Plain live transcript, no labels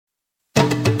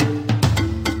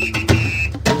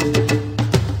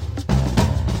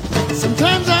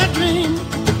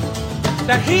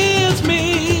Now here's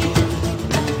me.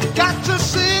 Got to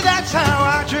see that's how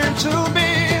I dream to be.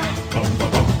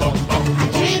 I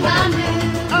dream I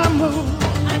move.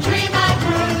 I dream I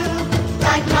groove.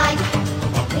 Like Mike.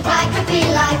 If I could be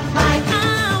like Mike. I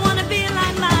wanna be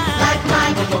like Mike. Like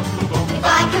Mike. If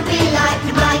I could be like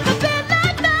Mike.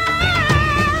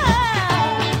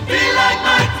 Be like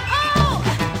Mike. Oh.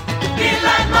 Be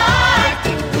like Mike.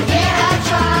 Yeah, I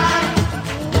try.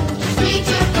 Sweet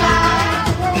to fly.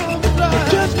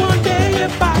 Just one day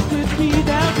if I could be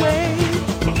that way.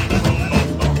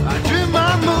 I dream I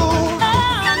move.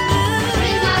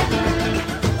 Dream I groove.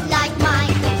 Like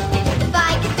Mike. If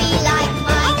I could be like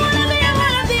Mike. I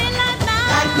wanna be like Mike.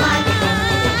 Like Mike.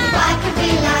 If I could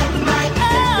be like Mike.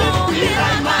 Oh, be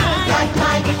like Mike. Like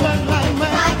Mike. If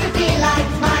I could be like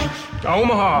Mike.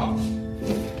 Omaha.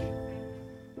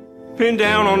 Pinned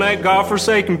down on that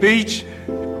godforsaken beach.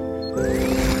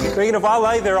 Thinking if I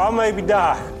lay there, I'll maybe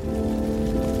die.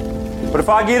 But if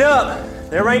I get up,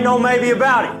 there ain't no maybe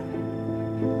about it.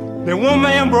 Then one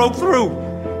man broke through.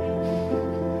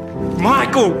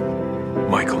 Michael.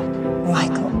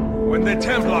 When the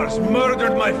Templars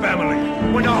murdered my family,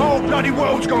 when the whole bloody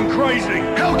world's gone crazy.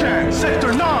 Hellcat,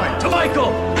 Sector 9, to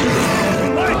Michael!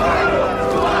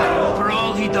 Michael! For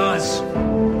all he does.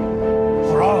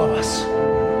 For all of us.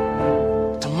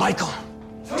 To Michael.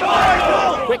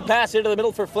 Quick pass into the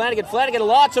middle for Flanagan. Flanagan,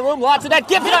 lots of room, lots of net.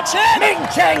 Give it a chance. Ming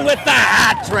Chang with the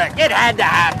hat trick. It had to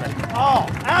happen. Oh,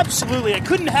 absolutely. It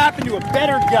couldn't happen to a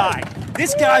better guy.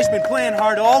 This guy's been playing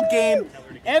hard all game.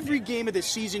 Every game of the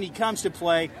season he comes to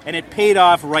play, and it paid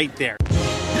off right there.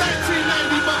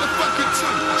 1990 motherfucking two.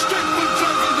 Straight from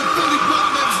Jersey to Philly,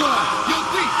 blood lives on. Yo,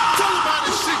 D, tell him how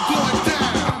this shit going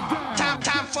down.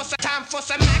 Time for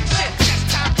some action.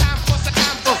 Yes, time for some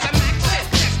action.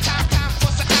 Yes, time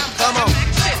for some action. Come on.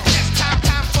 Yes,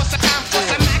 time for some action.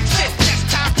 Yes,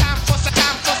 time for some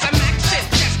action.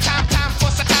 Yes, time for some action. Yes, time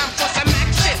for some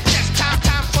action. Yes,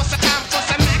 time for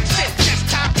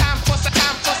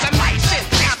some action.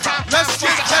 Let's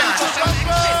get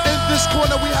in this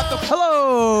corner, we have to.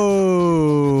 Hello,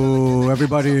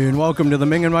 everybody, and welcome to the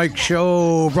Ming and Mike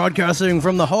Show, broadcasting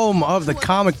from the home of the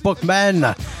comic book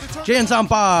men, Jay and Silent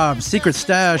Bob, Secret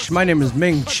Stash. My name is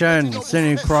Ming Chen,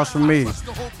 sitting across from me,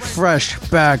 fresh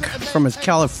back from his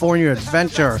California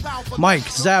adventure, Mike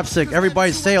Zapcic.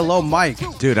 Everybody say hello, Mike.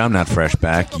 Dude, I'm not fresh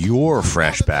back. You're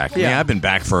fresh back. Yeah. Yeah, I've been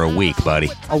back for a week, buddy.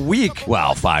 A week?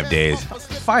 Well, 5 days.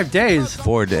 5 days?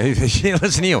 4 days.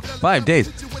 Listen to you. 5 days.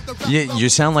 You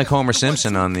sound like Homer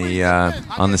Simpson on the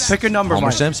Pick a number, Homer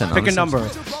Mike. Simpson. Pick a number.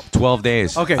 12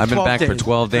 days. Okay, I've been 12 back for days.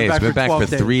 12 days. I've been back for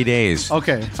 3 days.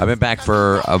 Okay. I've been back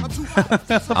for a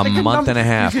month and a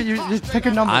half. You just pick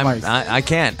a number, Mike. I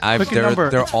can't. Pick a number.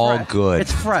 They're It's all fresh. good.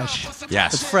 It's fresh.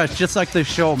 Yes. It's fresh, just like this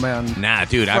show, man. Nah,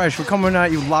 dude. Fresh. We're coming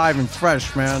at you live and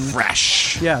fresh, man.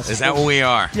 Fresh. Yes. Is that what we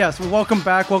are? Yes. Well, welcome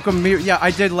back. Welcome me. Yeah,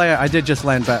 I did just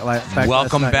land back. Welcome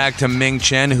last night. back to Ming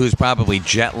Chen, who's probably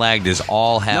jet lagged as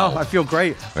all hell. No, I feel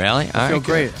great. Really? I feel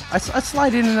great. I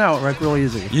slide in and out, like, real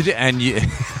easy. You did, and you.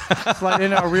 Slide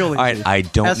in and out real easy. All right, I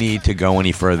don't need to go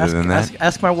any further than that.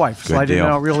 Ask my wife. Good Slide in deal.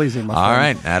 and out real easy, my friend. All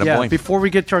right, attaboy. Yeah, before we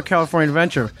get to our California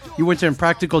adventure, you went to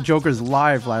Impractical Jokers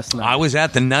Live last night. I was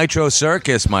at the Nitro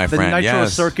Circus, my The friend. Nitro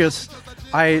yes. Circus.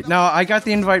 I got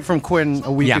the invite from Quinn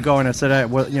a week ago, and I said,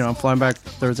 I'm flying back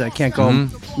Thursday. I can't go.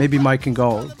 Mm-hmm. Maybe Mike can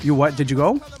go. You what? Did you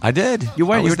go? I did. You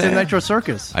went. I You was went to there. Nitro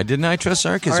Circus. I did Nitro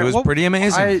Circus. All right, it was well, pretty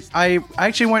amazing. I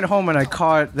actually went home and I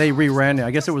caught. They reran it.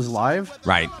 I guess it was live.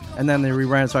 Right. And then they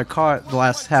reran it, so I caught the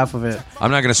last half of it.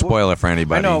 I'm not going to spoil it for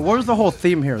anybody. I know. What was the whole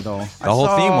theme here, though? The whole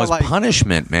theme was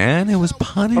punishment, man. It was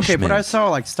punishment. Okay, but I saw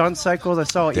like stunt cycles. I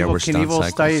saw There Evil were stunt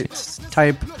Knievel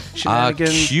type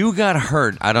shenanigans. Q got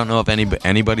hurt. I don't know if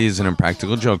anybody is an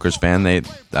Impractical Jokers fan.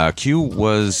 Q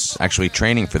was actually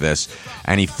training for this,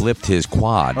 and he flipped his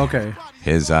quad. Okay.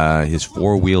 His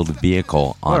four-wheeled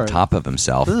vehicle on top of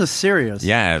himself. This is serious.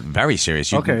 Yeah, very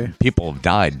serious. Okay. People have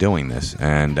died doing this,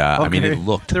 and I mean, it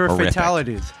looked There were horrific.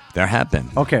 fatalities. There have been.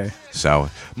 Okay. So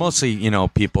mostly,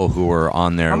 people who were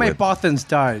on there. How many with, Bothans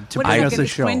died to bring us the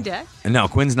show? Quinn dead? No,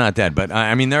 Quinn's not dead, but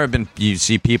I mean, there have been. You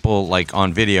see people like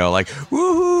on video, like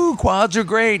woohoo, quads are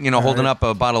great. Holding up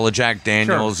a bottle of Jack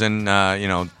Daniels and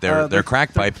their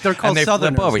crack pipe. They're called and they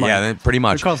Southerners, flip over. Mike. Yeah, pretty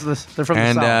much. They're from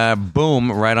the South. And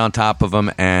boom, right on top of him,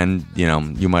 and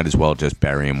you might as well just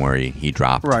bury him where he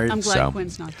dropped. Right. I'm glad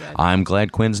Quinn's not dead. I'm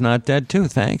glad Quinn's not dead too.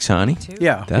 Thanks, honey.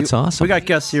 Yeah, That's awesome. We got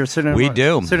guests here sitting.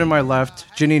 do. Sitting to my left,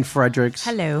 Janine Fredericks.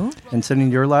 Hello. And sitting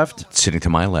to your left, Sitting to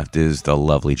my left is the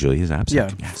lovely Julia Zapcic. yeah,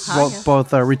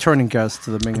 both returning guests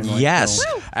to the Ming and Mike Yes,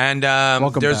 Show. and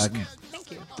Welcome there's back.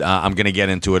 I'm going to get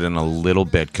into it in a little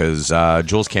bit because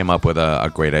Jules came up with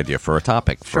a great idea for a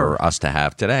topic for us to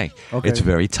have today. Okay. It's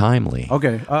very timely.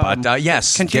 Okay. But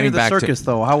yes, Continue getting the back circus,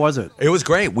 though. How was it? It was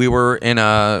great. We were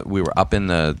up in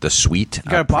the suite.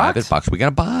 You got a box? Private box. We got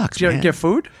a box. Did you man. get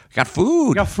food? Got food.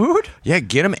 You got food? Yeah,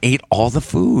 get him ate all the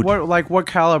food. What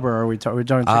caliber are we talking? We're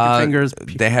talking chicken fingers.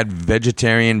 They had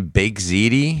vegetarian baked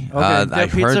ziti. Okay. I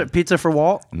heard Pizza for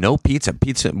Walt. no pizza.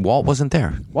 Walt wasn't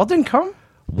there. Walt didn't come.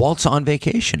 Walt's on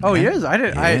vacation. Oh, man. he is. I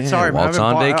didn't. Yeah, Sorry, Walt's I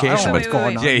on haven't bought- I don't vacation. know what's Wait,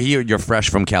 going wait, on. Yeah, you're fresh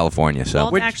from California, so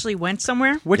Walt actually went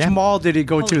somewhere? Which Yeah. mall did he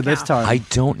go to Holy this cow. time? I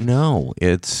don't know.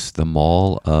 It's the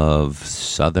Mall of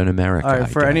Southern America. All right, I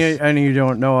for guess. any you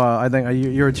don't know, I think a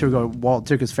year or two ago, Walt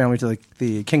took his family to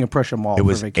the King of Prussia Mall. It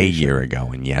was for a vacation. year ago,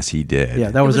 and yes, he did.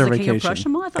 Yeah, that It was their the vacation. King of Prussia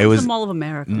Mall? I thought It it was was- the Mall of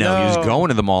America. No, he was No. going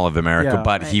to the Mall of America, Yeah.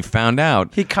 but he found out.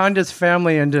 He conned his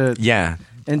family into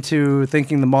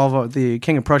thinking the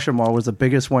King of Prussia Mall was the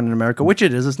biggest one in America, which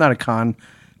it is. It's not a con,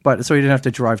 but so he didn't have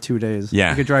to drive 2 days. Yeah.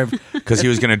 he could drive. Because he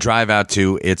was going to drive out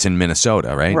to, it's in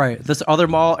Minnesota, right? Right, this other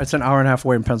mall, it's an hour and a half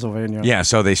away in Pennsylvania. Yeah,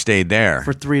 so they stayed there.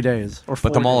 for 3 days or 4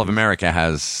 But the Mall of days. America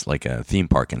has like a theme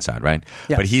park inside, right?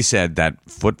 Yes. But he said that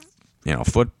foot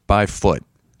by foot,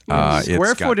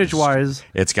 Square footage wise,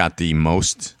 it's got the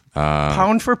most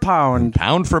pound for pound.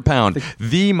 pound for pound,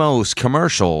 the most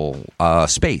commercial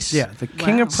space. Yeah, the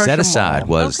King of Prussia Set aside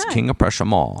Mall. was Okay. King of Prussia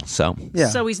Mall. So Yeah.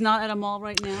 So he's not at a mall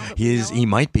right now? that we he know is. of? He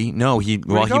might be. No, he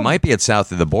go? might be at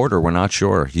south of the border. We're not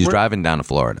sure. He's driving down to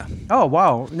Florida. Oh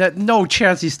wow! No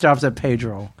chance he stops at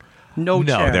Pedro. No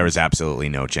chance. There is absolutely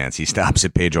no chance he stops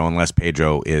at Pedro unless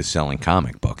Pedro is selling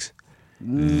comic books.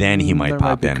 Then he might There pop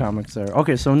might be in. comics there.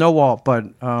 Okay, so no Walt, but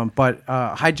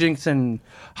hijinks and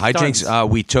Hijinks. stunts.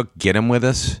 We took Get Him with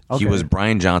us. Okay. He was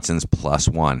Brian Johnson's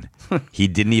 +1. He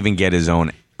didn't even get his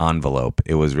own envelope.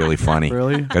 It was really funny.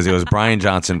 Really? Because it was Brian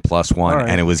Johnson +1, right.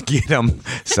 and it was Get Him.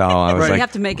 So I was Did you like,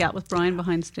 have to make out with Brian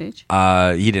behind stage?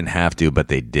 he didn't have to, but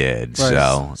they did. Right.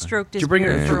 So Stroked his Did you bring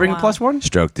beard did for you bring a while. +1?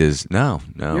 stroked his no.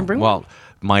 didn't bring Well,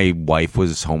 my wife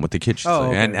was home with the kids, Oh,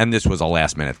 okay. and this was a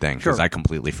last minute thing because Sure. I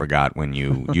completely forgot when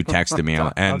you texted me,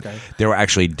 and Okay. they were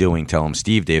actually doing Tell 'Em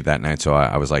Steve Dave that night. So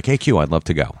I was like, "Hey Q, I'd love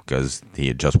to go," because he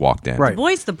had just walked in. Right.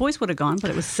 The boys would have gone, but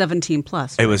it was 17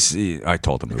 plus. It was. I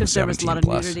told him it was Because there was a 17 lot of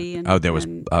plus. nudity and- oh, there was.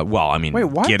 and- Well, I mean, Wait,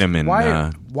 what? Get him in.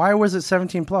 Why was it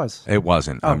 17 plus? It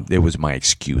wasn't. It was my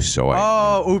excuse. So I.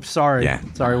 Oh, oops, sorry. Yeah.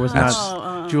 Sorry, it was That's-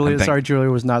 not. Julia, I'm sorry,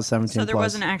 Julia was not 17 So there plus.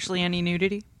 wasn't actually any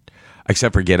nudity?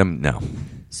 Except for Get him, no.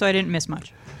 So I didn't miss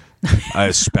much.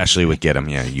 Especially with Get him,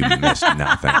 yeah, you missed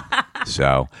nothing.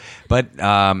 So, but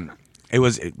it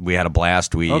was. We had a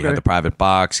blast. We Okay. had the private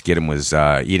box. Get him was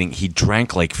eating. He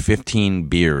drank like 15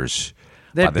 beers.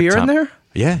 They had by the beer in time- there?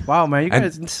 Yeah. Wow, man, you And-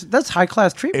 guys, that's high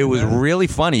class treatment. It was man. really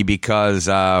funny because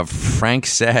Frank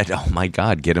said, "Oh my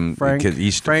God, get him!" Frank- 'cause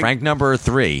he's Frank- Frank number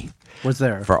 3 was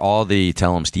there. for all the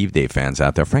Tell 'Em Steve Dave fans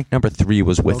out there. Frank number 3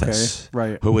 was with Okay, us,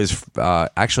 right. Who is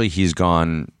actually he's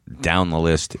gone down the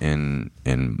list in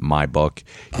my book.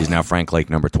 He's now Frank Lake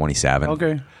number 27.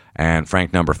 Okay. And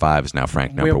Frank number 5 is now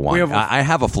Frank number we 1. have a- I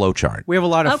have a flow chart. We have a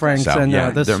lot of Okay. Franks, So, and yeah,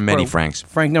 this there are many Franks.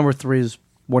 Frank number 3 is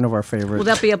one of our favorites.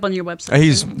 Will that be up on your website?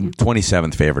 He's then?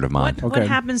 27th favorite of mine. What Okay.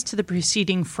 happens to the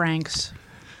preceding Franks?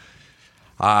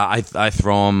 I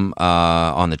throw them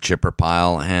on the chipper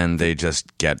pile, and they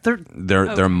just get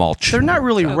they're mulch. They're not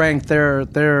really ranked.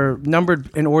 They're numbered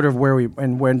in order of where we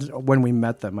and when we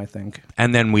met them, I think.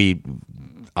 And then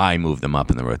I move them up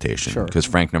in the rotation Sure. because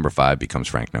Frank number 5 becomes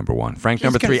Frank number 1. Frank He's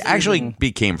number 3 confusing. actually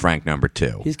became Frank number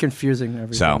 2. He's confusing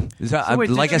everything. So, wait,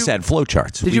 did like I you- said, flow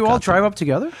charts. Did We you all got them. drive up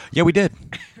together? Yeah, we did.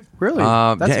 Really?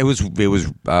 Yeah, That's- it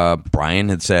was. Brian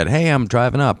had said, "Hey, I'm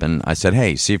driving up," and I said,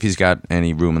 "Hey, see if he's got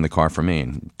any room in the car for me."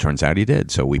 And turns out he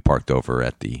did. So we parked over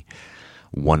at the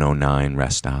 109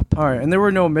 rest stop. All right, and there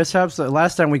were no mishaps. The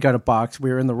last time we got a box,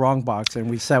 we were in the wrong box, and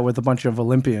we sat with a bunch of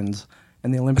Olympians.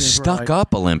 And the Olympians were Stuck like,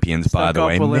 up Olympians, by the Stuck-up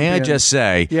way. May I Olympians. just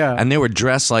say? Yeah. And they were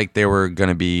dressed like they were going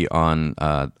to be on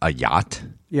a yacht.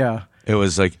 Yeah. It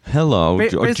was like, hello, do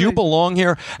you basically- belong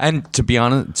here? And to be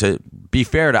honest, to be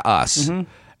fair to us,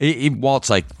 Walt's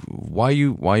like, why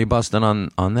you busting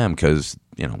on them? Because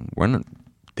we're not.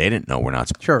 They didn't know we're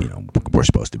not. Sure. We're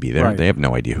supposed to be there. Right. They have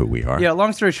no idea who we are. Yeah,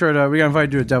 long story short, we got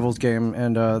invited to a Devils game,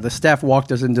 and the staff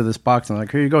walked us into this box and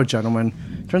like, here you go, gentlemen.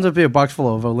 Turns out to be a box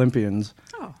full of Olympians.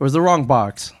 Oh. It was the wrong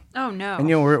box. Oh, no. And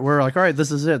we're like, all right, this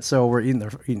is it. So we're eating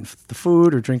the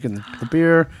food or drinking the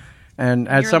beer, and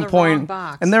at You're some in the wrong point,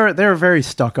 box. and they were very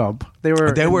stuck up. They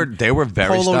were They were very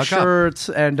polo stuck up. shirts,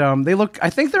 and they look. I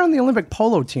think they're on the Olympic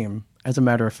polo team. As a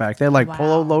matter of fact, they had like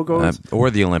polo logos.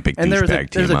 Or the Olympic and there's douchebag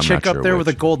team. a I'm chick not up sure there which.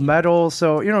 with a gold medal,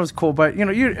 so it was cool. But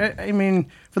I mean,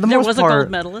 for the There most was part, a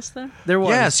gold medalist there. there was.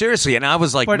 Yeah, seriously. And I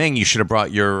was like, But- Ming, you should have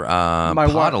brought your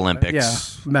Pot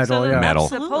Olympics medal. So yeah, medal.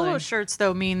 The polo shirts,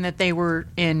 though, mean that they were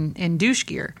in douche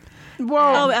gear.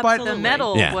 Well, Oh, but The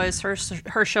medal Yeah. was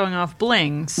her showing off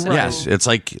bling. So. Yes, it's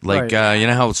like Right. you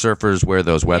know how surfers wear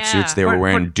those wetsuits? Yeah. They were But-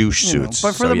 wearing but, douche you know, suits.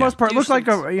 but for So, the yeah. most part, it looked like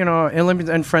Douche Olympians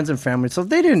and friends and family, so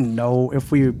they didn't know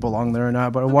if we belonged there or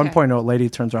not. But at one point, a lady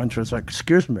turns around to us like,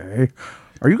 "Excuse me,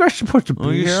 are you guys supposed to be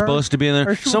Are you here? supposed to be in Are there?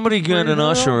 you supposed Somebody to get be an here?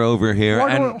 usher over here."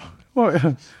 Why And don't-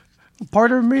 well,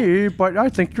 pardon me, but I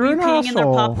think you're Were an you peeing in their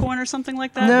asshole. popcorn or something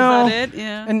like that? No, Was that it?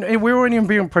 Yeah. and we weren't even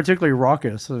being particularly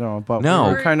raucous, but No.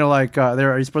 we were kind of like,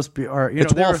 "There, are you supposed to be?" Or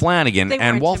it's Walt Flanagan, they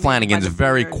and weren't Walt intimidated by Flanagan's the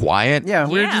very beard. quiet. Yeah,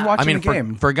 we were just Yeah. watching I mean, the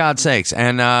game. for God's sakes.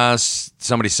 And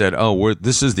somebody said, "Oh,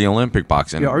 this is the Olympic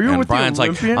boxing." Yeah, are you and with the Brian's like,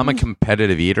 Olympians? "I'm a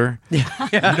competitive eater."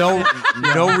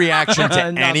 No reaction to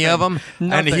any of them. And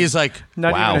Nothing. he's like,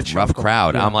 Not "Wow, even a rough chuckle.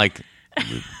 crowd." Yeah. I'm like,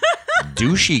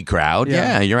 douchey crowd.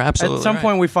 Yeah, you're absolutely At some right.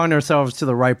 point, we found ourselves to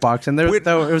the right box, and there it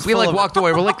was we full like of- walked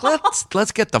away. We're like,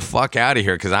 let's get the fuck out of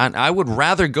here because I would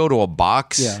rather go to a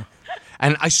box. Yeah.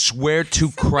 And I swear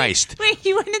to Christ. Wait,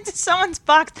 you went into someone's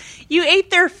box. You ate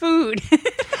their food.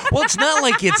 Well, it's not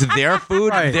like it's their food.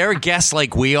 Right. They're guests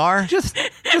like we are. Just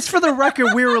for the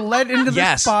record, we were led into this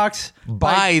Yes. box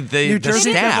By the New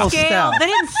Jersey staff. Devils staff. They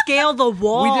didn't scale the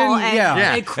wall. We didn't- and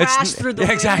yeah. They crashed through the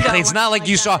exactly. window It's or not like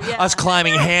something you saw that. Yeah. us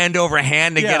climbing hand over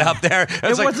hand to get Yeah. up there.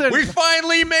 It's like wasn't- we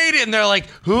finally made it, and they're like,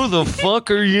 "Who the fuck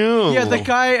are you?" Yeah, the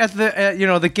guy at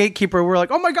the gatekeeper. We're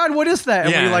like, "Oh my god, what is that?"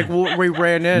 And Yeah. we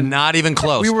ran in. Not even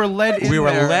close. We were led in We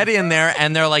were there. led in there,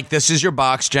 and they're like, "This is your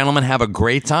box, gentlemen. Have a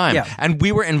great time." Yeah. And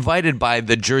we were invited by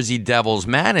the Jersey Devils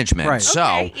management. Right. So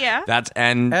Okay, yeah. that's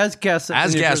and As guests at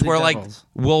the New Jersey we're Devils.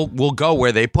 like, we'll go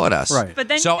where they put us. Right. But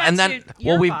then so you got and then to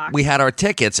your we box. we had our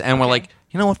tickets, and we're like,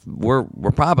 you know what,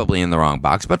 we're probably in the wrong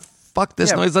box, but. Fuck this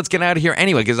Yeah. noise. Let's get out of here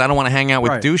anyway because I don't want to hang out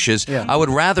with Right. douches. Yeah. I would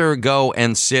rather go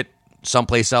and sit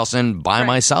someplace else and buy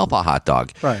myself a hot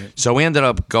dog. Right. So we ended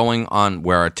up going on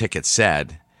where our ticket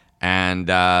said, and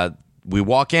we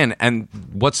walk in, and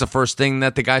what's the first thing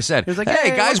that the guy said? He was like,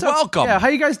 "Hey guys, what's up? welcome." Yeah, how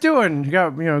you guys doing? You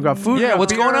got food? Yeah, got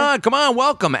what's beer? going on? Come on,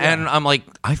 welcome. And I'm like,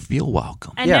 I feel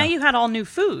welcome. And Yeah. now you had all new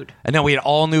food. And then we had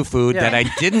all new food Yeah. that I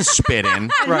didn't spit in,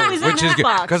 Right. Who was in which is that good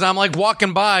box? because I'm like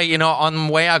walking by, on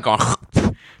the way out, going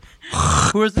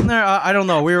Who was in there? I don't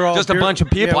know. We were all just a bunch of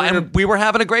people, yeah, and we were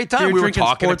having a great time. We were drinking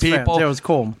talking to sports fans. people. Yeah, it was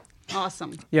cool.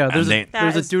 Awesome. Yeah, And there was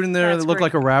That a is- dude in there that that's looked great.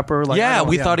 like a rapper. Like, I Yeah, don't-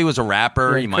 we thought he was a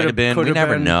rapper. Yeah, He might have been. We could've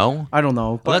never been. know. I don't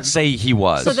know. But Let's say he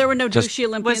was. So there were no Just douchey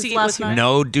Olympians was he- last was he- night?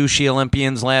 No douchey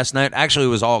Olympians last night. Actually, it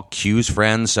was all Q's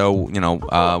friends. So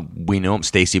we knew him.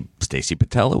 Stacy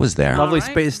Patella was there. lovely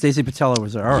All right. Stacey Patella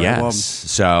was there. All right. Yes. Well,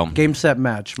 So game set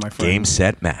match, my friend. game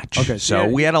set match. Okay, So yeah.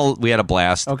 we had a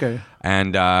blast. Okay.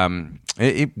 And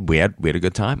we had a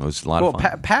good time. It was a lot Well, of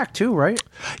fun. packed too, right?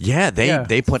 Yeah, they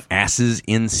Yeah. put asses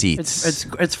in seats.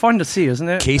 It's fun to see, isn't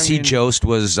it? Casey I mean, Jost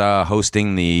was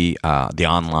hosting the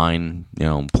online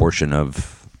portion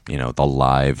of the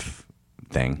live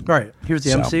thing. Right. He was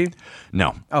the MC.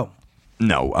 No. Oh.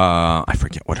 No, I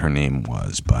forget what her name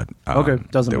was, but Okay,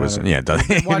 doesn't there was, matter. yeah, it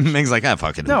doesn't. Watch- Ming's like,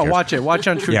 fucking. who No, cares? watch it. Watch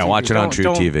on True Yeah, TV. watch it on Don't- True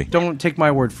don't- TV. Don't take my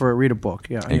word for it. Read a book.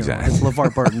 Yeah, Exactly. as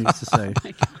LeVar Burton used to say.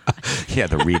 Yeah,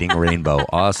 the Reading Rainbow,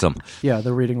 awesome. Yeah,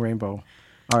 the Reading Rainbow.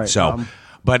 All right. So,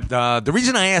 but the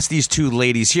reason I asked these two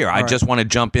ladies here, I right. just want to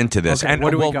jump into this, Okay, and what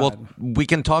do we we'll, got? we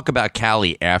can talk about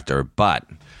Callie after, but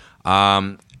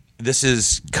this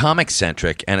is comic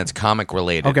centric and it's comic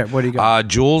related. Okay, what do you got?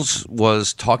 Jules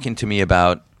was talking to me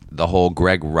about the whole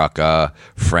Greg Rucka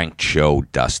Frank Cho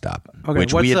dust up, Okay,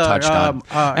 which we had what's, touched on.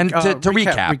 And to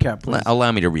recap, please.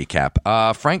 allow me to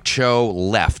recap. Frank Cho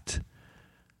left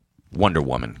Wonder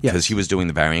Woman because Yes. he was doing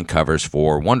the variant covers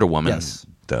for Wonder Woman, Yes.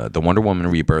 the Wonder Woman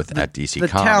rebirth at DC the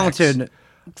Comics. talented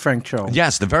Frank Cho.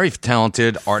 Yes, the very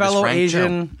talented artist fellow Frank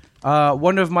Asian. Cho.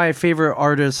 One of my favorite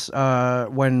artists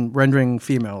when rendering the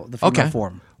female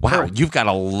form. Wow, Correct. you've got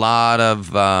a lot of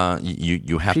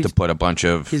you have to put a bunch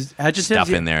of His adjectives stuff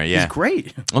in there. Yeah, he's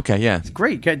great. Okay, yeah.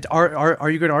 Great. Are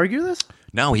you going to argue this?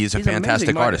 No, he's a He's fantastic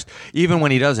amazing. artist. Even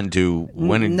when he doesn't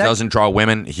draw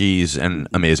women, he's an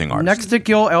amazing artist. Next to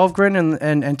Gil Elfgren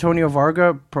and Antonio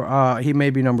Varga, he may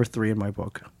be number 3 in my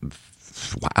book.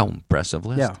 Wow, impressive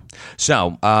list. Yeah.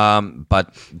 So,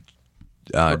 but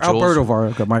Jules, Alberto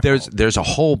Varga, my fault. there's a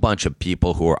whole bunch of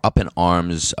people who are up in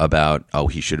arms about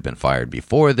he should have been fired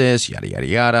before this, yada yada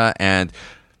yada, and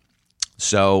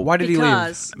so Why did he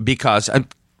leave? Because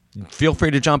feel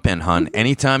free to jump in, hon,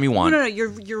 anytime you want. No, you're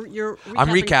I'm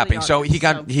recapping. So he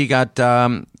got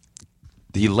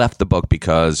the book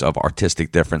because of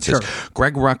artistic differences. Sure.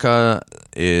 Greg Rucka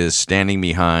is standing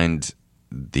behind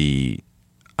the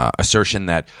assertion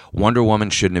that Wonder Woman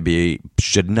should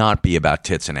not be about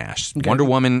tits and ass. Okay. Wonder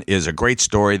Woman is a great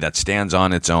story that stands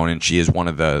on its own, and she is one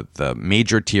of the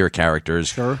major tier characters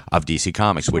Sure. of DC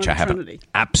Comics, which I have Trinity.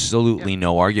 absolutely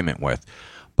no argument with.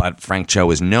 But Frank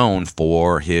Cho is known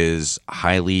for his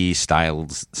highly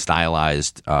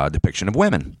stylized depiction of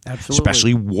women, Absolutely.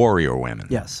 especially warrior women.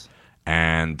 Yes.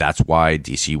 And that's why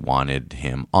DC wanted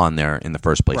him on there in the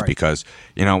first place. Right. Because,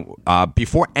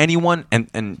 before anyone,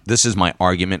 and this is my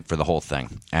argument for the whole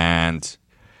thing, and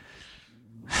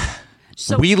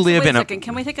we live wait in a a... second.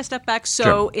 Can we take a step back? So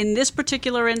Sure. in this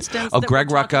particular instance, Oh, that Greg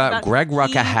we're talking Rucka. about, Greg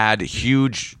Rucka had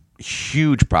huge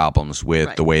problems with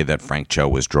Right. the way that Frank Cho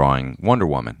was drawing Wonder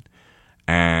Woman,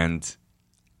 and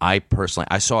I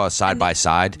saw a side by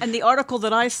side. And the article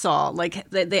that I saw, like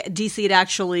DC had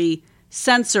actually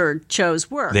censored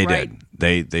Cho's work. They right?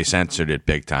 did. They censored it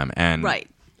big time, and Right.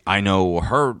 I know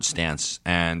her stance,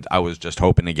 and I was just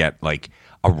hoping to get like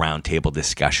a roundtable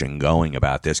discussion going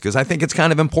about this because I think it's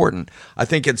kind of important. I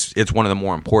think it's one of the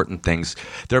more important things.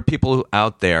 There are people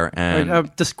out there,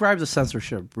 and Describe the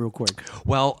censorship real quick.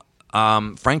 well,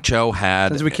 Frank Cho had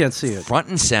Since we can't see it. front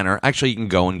and center. Actually, you can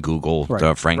go and Google Right,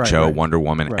 the Frank right, Cho right. Wonder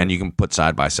Woman, Right. and you can put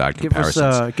side by side Give us,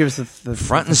 comparisons. give us the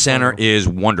Front and center photo. is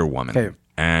Wonder Woman. Okay.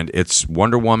 And it's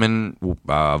Wonder Woman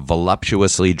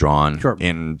voluptuously drawn Sure.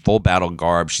 in full battle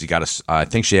garb. She's got I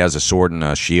think she has a sword and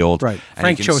a shield. Right. And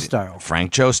Frank you can Cho see- style.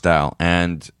 Frank Cho style.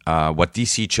 And what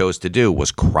DC chose to do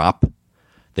was crop.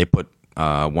 They put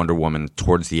Wonder Woman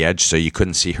towards the edge so you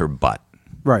couldn't see her butt.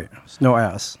 Right. No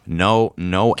ass. No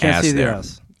Can't ass see the there.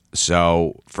 ass.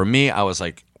 So for me, I was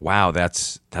like, wow,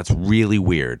 that's really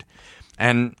weird.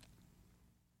 And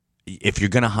if you're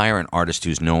going to hire an artist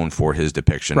who's known for his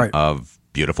depiction Right. of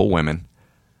beautiful women,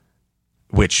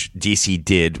 which DC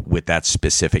did with that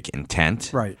specific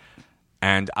intent, Right.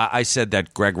 and I said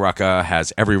that Greg Rucka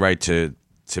has every right to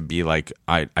be like,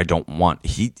 I don't want.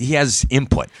 He has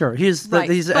input. Sure. He's the Right.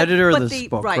 he's the But- editor of but this the-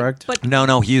 book, right. correct? But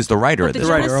No, he is the writer of the this.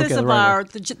 writer, genesis okay, the of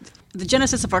writer. the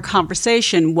genesis of our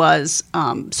conversation was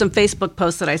some Facebook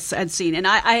posts that I had seen, and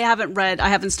I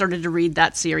haven't started to read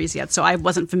that series yet, so I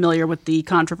wasn't familiar with the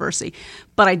controversy.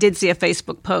 But I did see a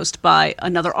Facebook post by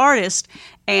another artist,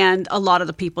 and a lot of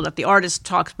the people that the artist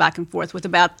talks back and forth with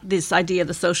about this idea of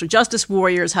the social justice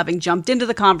warriors having jumped into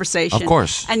the conversation, Of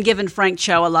course. and given Frank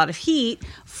Cho a lot of heat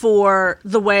for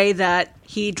the way that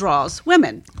he draws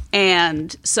women.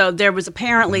 And so there was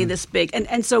apparently this big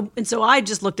and so I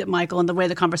just looked at Michael, and the way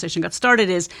the conversation got started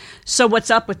is, so what's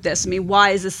up with this? I mean,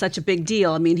 why is this such a big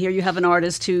deal? I mean, here you have an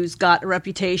artist who's got a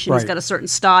reputation, he's Right. got a certain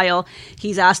style,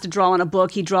 he's asked to draw on a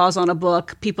book, he draws on a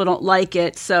book, people don't like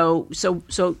it, so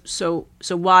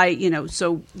why,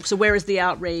 so where is the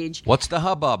outrage? What's the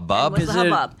hubbub, bub? What's Is the it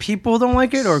hubbub? people don't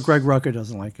like it or Greg Rucka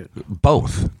doesn't like it?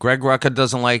 Both. Greg Rucka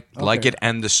doesn't like it,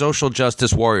 and the social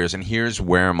justice warriors. And here's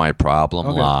where my problem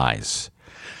lies.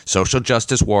 Social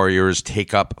justice warriors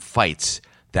take up fights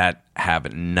that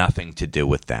have nothing to do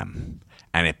with them,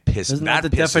 and it pisses Isn't that the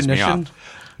pisses me definition? off.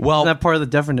 Well, Isn't that part of the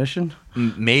definition?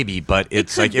 maybe, but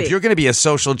it's could like if be. you're going to be a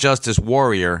social justice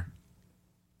warrior,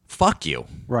 fuck you.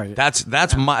 Right. That's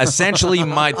my essentially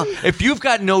my. If you've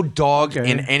got no dog Okay.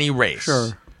 in any race,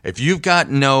 Sure. If you've got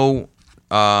no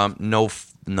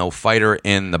fighter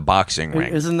in the boxing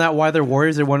ring, Isn't that why they're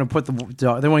warriors? They want to put they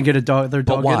want to get their but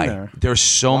dog why? in there. There's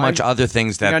so Why? much other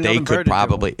things They got that they nothing better could to do.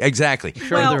 probably exactly.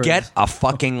 Sure Well- there Get is. a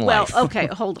fucking Well, life. okay,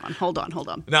 hold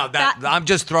on. No, I'm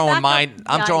just throwing I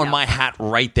know. my hat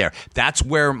right there. That's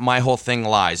where my whole thing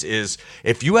lies. Is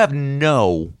if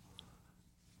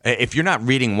you're not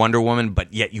reading Wonder Woman,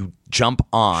 but yet you jump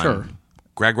on Sure.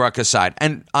 Greg Rucka's side,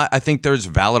 and I think there's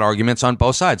valid arguments on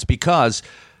both sides because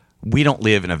we don't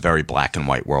live in a very black and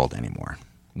white world anymore.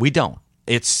 We don't.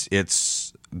 It's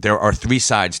there are three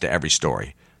sides to every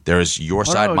story. There's your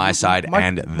side, Oh, my side,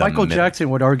 and the Michael middle. Jackson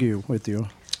would argue with you.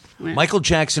 Michael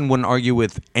Jackson wouldn't argue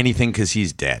with anything because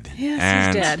he's dead. Yes,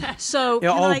 And- he's dead. So Yeah,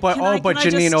 can I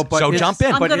Janine, just, but So it's- jump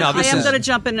in, I'm but gonna, no, I this am is going to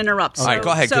jump in and interrupt. All right, go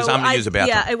ahead, 'cause I'm gonna use the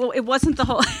bathroom. Yeah, it wasn't the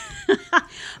whole.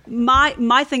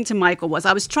 my thing to Michael was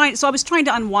I was trying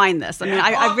to unwind this. I mean,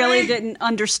 I really didn't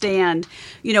understand,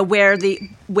 where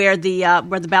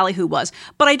the ballyhoo was.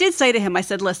 But I did say to him, I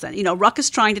said, listen, Rucka's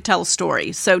trying to tell a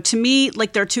story. So to me,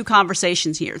 like, there are two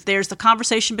conversations here. There's the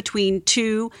conversation between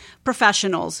two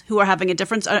professionals who are having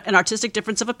an artistic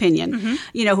difference of opinion,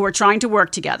 who are trying to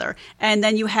work together, and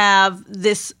then you have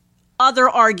this other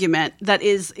argument that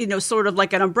is, sort of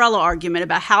like an umbrella argument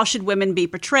about how should women be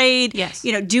portrayed. Yes.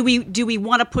 Do we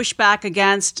want to push back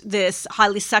against this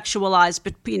highly sexualized,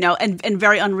 but and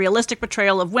very unrealistic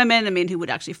portrayal of women? I mean, who would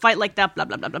actually fight like that? Blah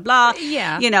blah blah blah blah.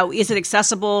 Yeah. Is it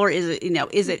accessible or is it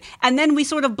is it? And then we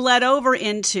sort of bled over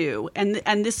into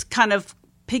and this kind of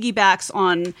piggybacks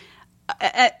on.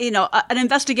 An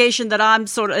investigation that I'm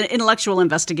sort of an intellectual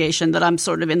investigation that I'm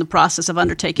sort of in the process of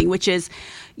undertaking, which is,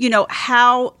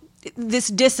 how this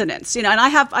dissonance, and I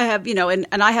have,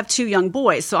 and I have 2 young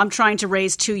boys, so I'm trying to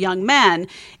raise 2 young men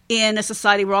in a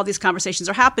society where all these conversations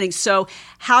are happening. So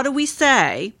how do we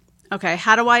say, okay,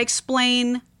 how do I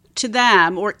explain to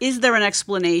them, or is there an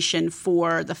explanation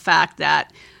for the fact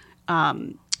that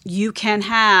you can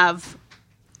have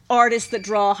artists that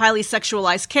draw highly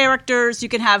sexualized characters. You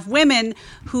can have women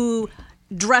who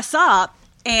dress up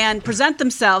and present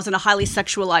themselves in a highly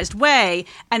sexualized way,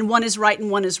 and one is right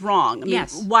and one is wrong. I mean,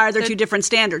 yes. Why are there 2 different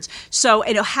standards? So,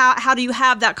 how do you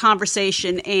have that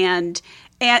conversation, and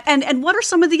what are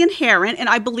some of the inherent, and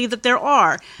I believe that there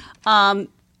are,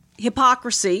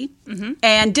 hypocrisy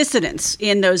and dissonance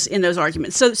in those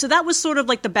arguments. So that was sort of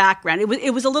like the background.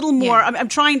 It was a little more. Yeah. I'm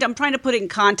trying to put it in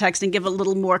context and give a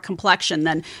little more complexion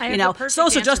than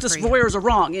social justice warriors are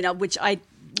wrong. Which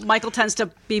Michael tends to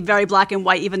be very black and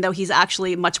white, even though he's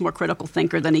actually a much more critical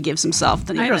thinker than he gives himself.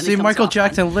 See, Michael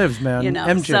Jackson lives, man.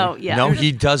 MJ. So, yeah. No,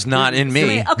 he does not in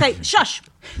me. Okay, shush.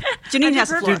 Janine has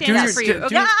the floor. Do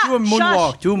a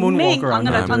moonwalk. Do a moonwalk Ming, around.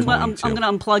 I'm going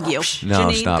to unplug you. No,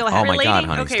 Janine, stop. go ahead. Oh my God,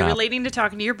 honey, okay, stop. relating to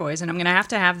talking to your boys, and I'm going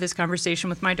to have this conversation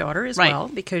with my daughter as Right. well,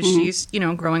 because she's,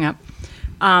 growing up.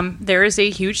 There is a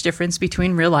huge difference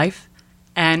between real life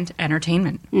and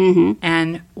entertainment.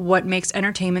 And what makes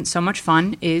entertainment so much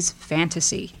fun is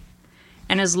fantasy.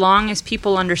 And as long as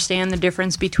people understand the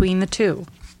difference between the two,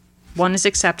 one is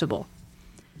acceptable.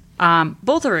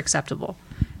 Both are acceptable.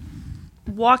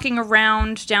 Walking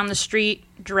around down the street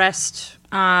dressed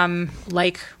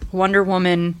like Wonder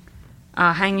Woman,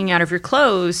 hanging out of your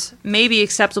clothes may be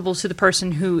acceptable to the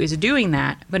person who is doing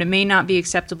that, but it may not be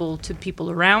acceptable to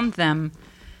people around them,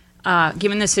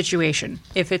 given the situation.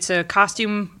 If it's a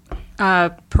costume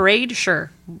parade,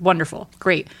 sure, wonderful,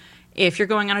 great. If you're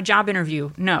going on a job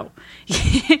interview, no.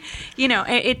 It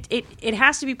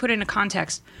has to be put into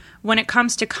context. When it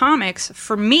comes to comics,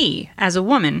 for me as a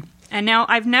woman, and now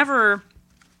I've never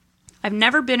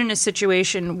been in a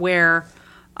situation where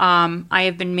I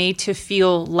have been made to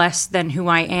feel less than who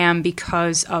I am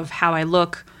because of how I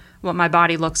look, what my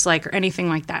body looks like, or anything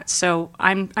like that. So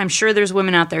I'm sure there's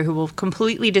women out there who will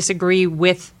completely disagree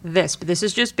with this, but this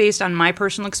is just based on my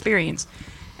personal experience,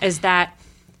 is that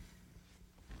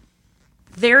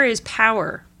there is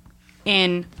power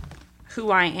in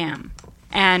who I am.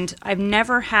 And I've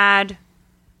never had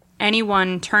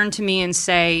anyone turn to me and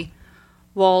say,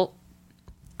 well,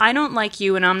 I don't like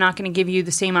you and I'm not going to give you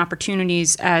the same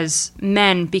opportunities as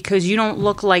men because you don't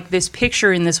look like this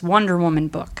picture in this Wonder Woman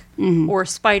book or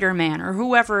Spider-Man or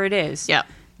whoever it is. Yeah.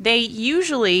 They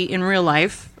usually, in real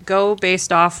life, go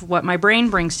based off what my brain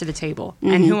brings to the table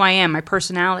and who I am, my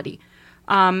personality.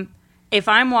 If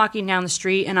I'm walking down the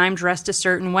street and I'm dressed a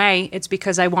certain way, it's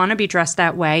because I want to be dressed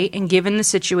that way. And given the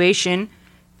situation,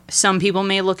 some people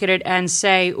may look at it and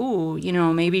say, ooh,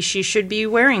 maybe she should be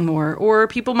wearing more. Or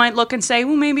people might look and say,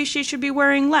 ooh, maybe she should be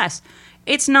wearing less.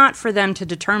 It's not for them to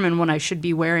determine what I should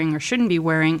be wearing or shouldn't be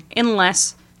wearing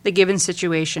unless the given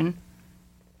situation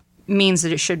means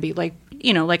that it should be. Like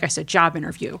I said, job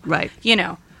interview. Right.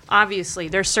 Obviously,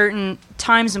 there's certain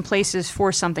times and places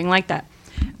for something like that.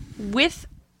 With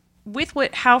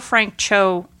how Frank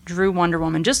Cho drew Wonder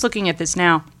Woman, just looking at this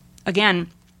now, again,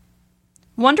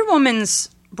 Wonder Woman's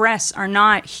breasts are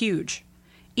not huge,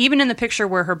 even in the picture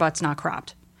where her butt's not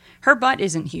cropped. Her butt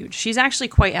isn't huge. She's actually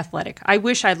quite athletic. I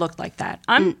wish I looked like that.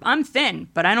 I'm thin,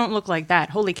 but I don't look like that.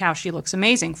 Holy cow, she looks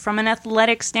amazing from an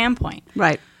athletic standpoint.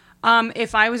 Right.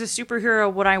 If I was a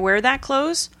superhero, would I wear that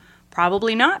clothes?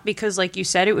 Probably not, because like you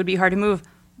said, it would be hard to move.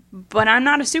 But I'm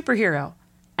not a superhero,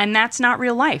 and that's not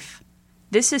real life.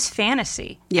 This is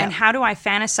fantasy. Yeah. And how do I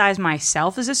fantasize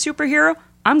myself as a superhero?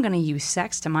 I'm going to use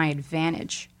sex to my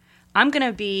advantage. I'm going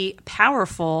to be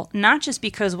powerful, not just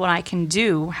because what I can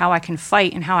do, how I can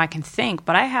fight, and how I can think,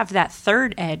 but I have that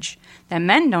third edge that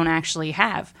men don't actually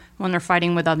have when they're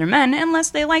fighting with other men, unless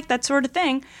they like that sort of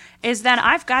thing, is that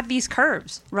I've got these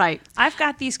curves. Right. I've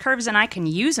got these curves and I can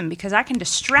use them because I can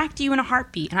distract you in a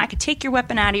heartbeat and I can take your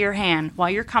weapon out of your hand while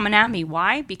you're coming at me.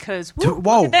 Why? Because, look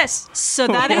at this. So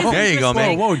that is There you go,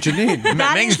 Ming. Whoa,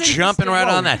 Janine. Ming's jumping right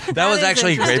on that. That was is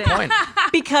actually a great interesting. point.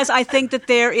 because I think that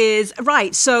there is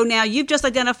right. So now you've just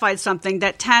identified something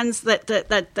that tends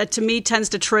that to me tends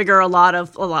to trigger a lot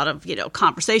of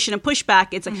conversation and pushback.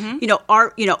 It's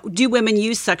do women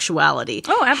use sexuality?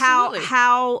 Oh, absolutely.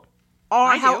 How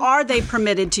are they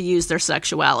permitted to use their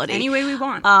sexuality? Any way we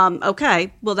want.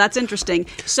 Okay, well, that's interesting.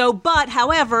 So, but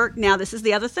however, now this is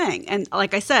the other thing. And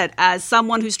like I said, as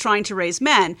someone who's trying to raise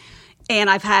men, and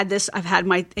I've had these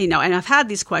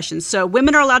questions. So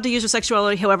women are allowed to use their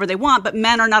sexuality however they want, but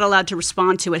men are not allowed to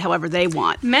respond to it however they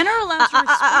want. Men are allowed to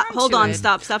respond hold to on, it.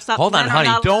 Stop. Hold on, men honey,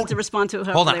 are not don't allowed to respond to it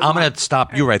however Hold on, they I'm want. going to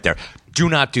stop you right there. Do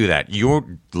not do that.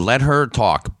 Let her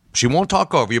talk. She won't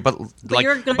talk over you, but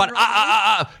you're gonna interrupt me?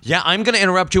 yeah, I'm going to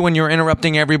interrupt you when you're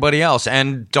interrupting everybody else,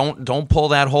 and don't pull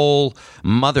that whole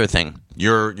mother thing.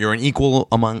 You're an equal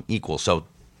among equals. So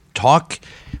talk,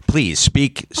 please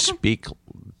speak.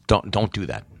 Don't do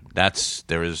that.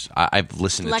 I've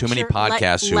listened to too many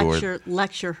podcasts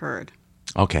lecture heard.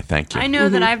 Okay, thank you. I know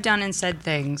that I've done and said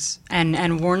things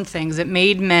and worn things that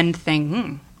made men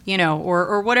think,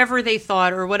 or whatever they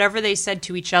thought, or whatever they said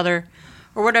to each other,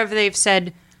 or whatever they've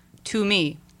said to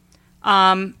me.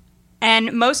 And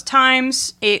most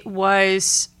times if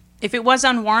it was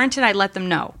unwarranted, I'd let them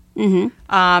know.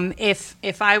 Mm-hmm.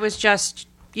 If I was just,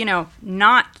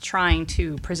 not trying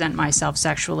to present myself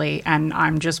sexually and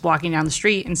I'm just walking down the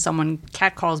street and someone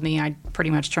catcalls me, I pretty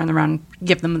much turn around and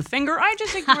give them the finger. I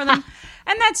just ignore them.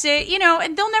 And that's it,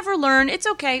 and they'll never learn. It's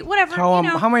okay, whatever.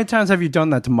 How many times have you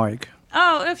done that to Mike?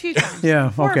 Oh, a few times. Yeah,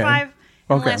 4 okay. or 5 in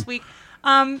Okay. the last week.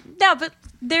 No, but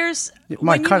there's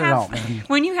Mike, cut it out, man.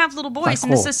 When you have little boys, Not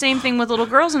and it's cool. the same thing with little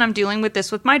girls, and I'm dealing with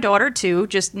this with my daughter too,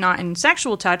 just not in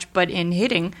sexual touch, but in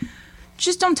hitting.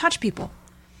 Just don't touch people.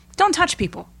 Don't touch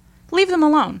people. Leave them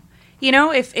alone.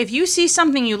 If you see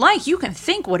something you like, you can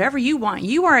think whatever you want.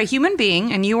 You are a human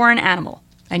being, and you are an animal,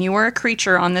 and you are a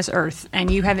creature on this earth,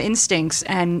 and you have instincts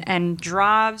and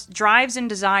drives and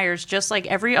desires just like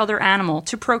every other animal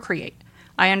to procreate.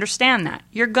 I understand that.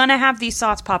 You're going to have these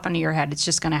thoughts pop into your head. It's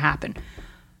just going to happen.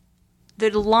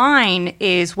 The line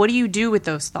is, what do you do with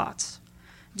those thoughts?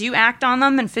 Do you act on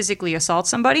them and physically assault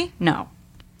somebody? No,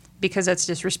 because that's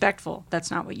disrespectful. That's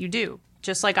not what you do.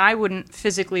 Just like I wouldn't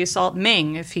physically assault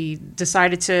Ming if he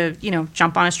decided to,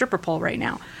 jump on a stripper pole right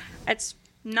now. It's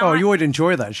not. Oh, you would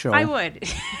enjoy that show. I would.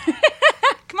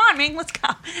 Come on, Ming, let's go.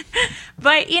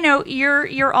 But,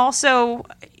 you're also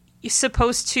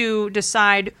supposed to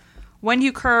decide when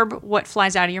you curb what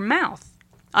flies out of your mouth.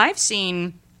 I've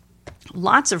seen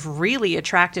lots of really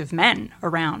attractive men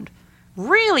around.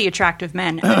 Really attractive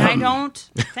men. And I don't...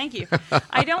 Thank you.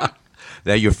 I don't...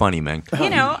 That you're funny, man.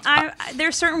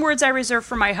 There's certain words I reserve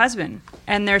for my husband.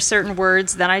 And there's certain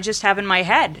words that I just have in my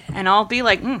head. And I'll be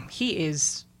like, he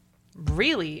is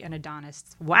really an Adonis.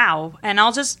 Wow. And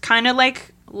I'll just kind of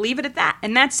leave it at that.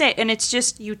 And that's it. And it's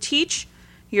just you teach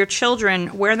your children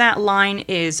where that line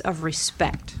is of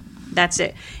respect. That's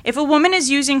it. If a woman is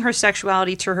using her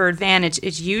sexuality to her advantage,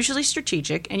 it's usually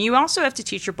strategic, and you also have to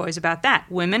teach your boys about that.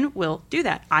 Women will do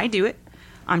that. I do it.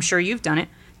 I'm sure you've done it.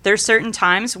 There's certain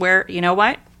times where, you know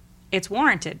what, it's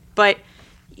warranted. But,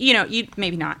 you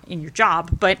maybe not in your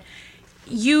job, but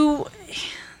if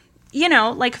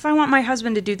I want my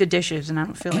husband to do the dishes and I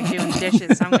don't feel like doing the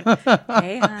dishes, I'm going,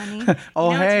 hey, honey, hey.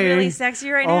 it's really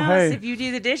sexy right now hey. is if you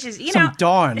do the dishes. Some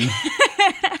Dawn.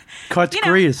 Cuts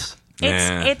grease.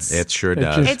 It sure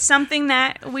does. It's something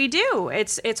that we do.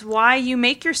 It's why you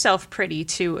make yourself pretty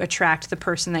to attract the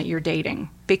person that you're dating,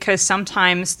 because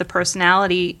sometimes the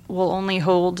personality will only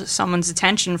hold someone's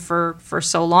attention for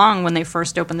so long when they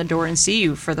first open the door and see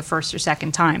you for the first or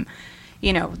second time.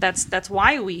 That's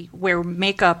why we wear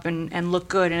makeup and look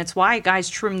good, and it's why guys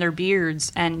trim their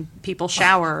beards and people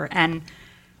shower and.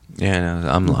 Yeah, no,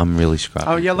 I'm really scrubbed.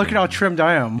 Oh yeah, look at how trimmed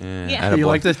I am. Yeah. Do you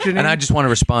like this, Janine? And I just want to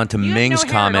respond to You have Ming's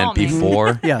no hair at comment all, Ming.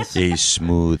 before. Yes. He's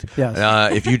smooth.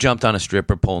 Yes. If you jumped on a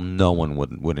stripper pole, no one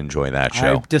would enjoy that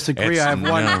show. I disagree. I have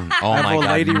one. Oh I have my a God,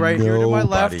 lady right here to my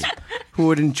left nobody. who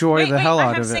would enjoy the hell I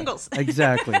out have of singles. it.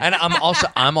 Exactly. And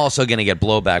I'm also going to get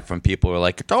blowback from people who are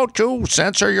like, "Don't you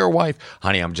censor your wife,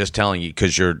 honey?" I'm just telling you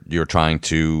because you're trying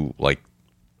to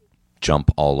jump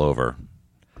all over.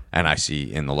 And I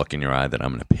see in the look in your eye that I'm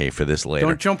going to pay for this later.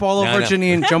 Don't jump all over No.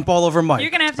 Janine. Jump all over Mike. You're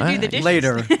going to have to do the dishes.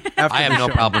 Later. After I have the no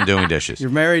show. problem doing dishes. You're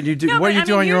married. You do. No, what but do you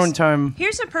do on your own time?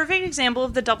 Here's a perfect example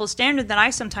of the double standard that I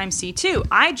sometimes see too.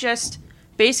 I just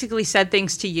basically said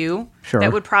things to you Sure.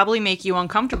 that would probably make you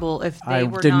uncomfortable if they I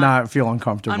were did not feel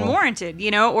uncomfortable. unwarranted,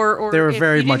 or They were if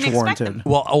very you much didn't expect warranted. them.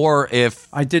 Well, or if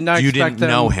I did not you expect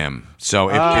didn't know them- him. So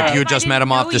if Yeah, you had if I just met didn't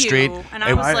him off know the street, you, and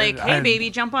I was like, "Hey, I- baby,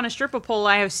 jump on a stripper pole.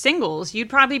 I have singles." You'd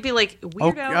probably be like,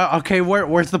 "Weirdo," Okay,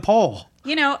 where's the poll?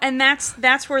 and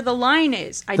that's where the line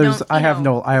is. I There's- don't. I have if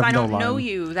no I don't line. know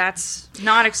you, that's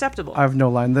not acceptable. I have no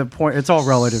line. The point. It's all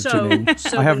relative,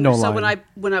 Janine. I have no line. So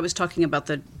when I was talking about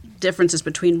the differences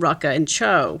between Rucka and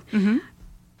Cho,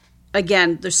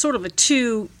 again, there's sort of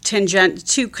two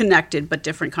connected but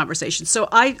different conversations. So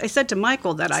I said to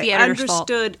Michael that I the editor's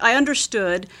fault.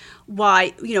 understood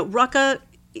why Rucka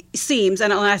seems,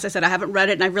 and as I said, I haven't read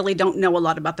it and I really don't know a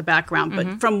lot about the background,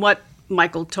 but from what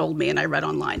Michael told me and I read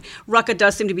online, Rucka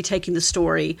does seem to be taking the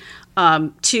story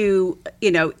to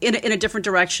in a different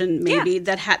direction maybe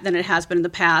than it has been in the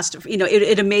past.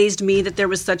 It amazed me that there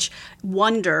was such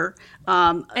wonder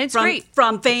It's great.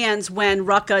 from fans when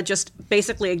Rucka just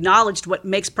basically acknowledged what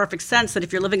makes perfect sense, that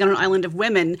if you're living on an island of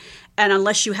women and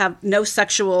unless you have no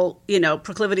sexual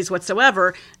proclivities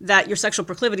whatsoever, that your sexual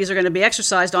proclivities are going to be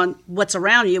exercised on what's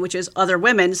around you, which is other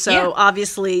women. So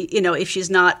obviously, if she's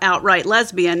not outright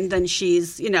lesbian, then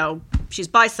she's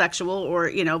bisexual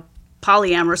or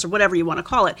polyamorous or whatever you want to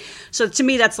call it. So to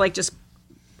me, that's like just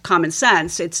common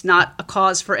sense. It's not a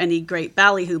cause for any great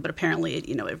ballyhoo, but apparently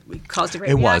it caused a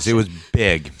great reaction. It was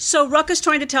big. So Rucka's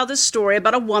trying to tell this story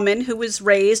about a woman who was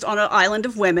raised on an island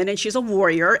of women, and she's a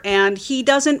warrior, and he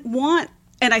doesn't want.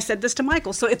 And I said this to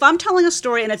Michael. So if I'm telling a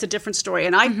story and it's a different story,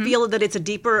 and I feel that it's a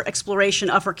deeper exploration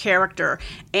of her character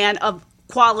and of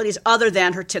qualities other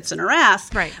than her tits and her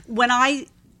ass, Right. when I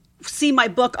see my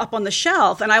book up on the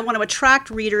shelf and I want to attract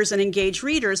readers and engage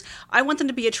readers, I want them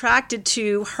to be attracted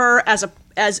to her as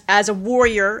a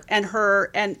warrior and her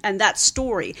and that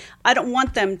story. I don't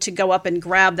want them to go up and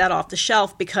grab that off the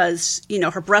shelf because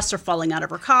her breasts are falling out of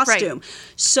her costume. Right.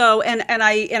 So and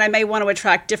I may want to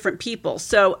attract different people.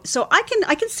 So I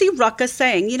can see Rucka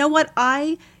saying,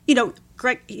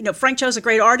 Greg, Frank Cho's a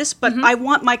great artist, but I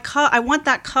want I want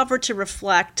that cover to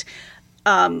reflect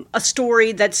a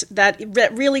story that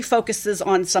really focuses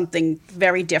on something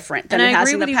very different than it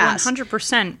has in the past. And I agree with you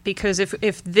 100%, because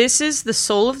if this is the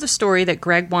soul of the story that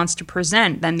Greg wants to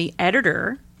present, then the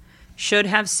editor should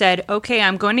have said, okay,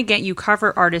 I'm going to get you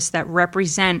cover artists that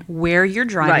represent where you're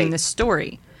driving Right. this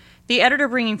story. The editor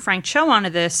bringing Frank Cho onto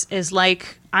this is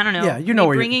like, I don't know,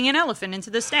 where bringing an elephant into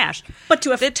the stash. But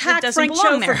to It attack doesn't Frank belong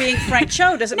Cho there. for being Frank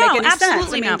Cho doesn't make any sense.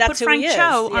 Absolutely I mean, not. that's Put who Frank he is.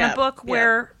 Cho on Yeah. a book Yeah.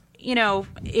 where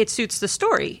it suits the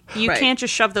story. You Right. can't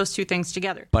just shove those two things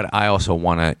together. But I also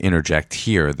want to interject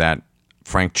here that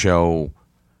Frank Cho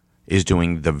is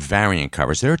doing the variant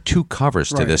covers. There are two covers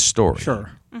to Right. this story.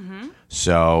 Sure.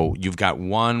 So you've got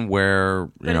one where,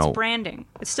 But it's branding.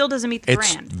 It still doesn't meet the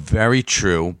it's brand. very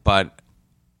true, but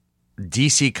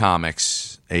DC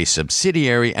Comics, a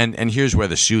subsidiary, and here's where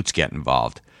the suits get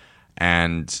involved.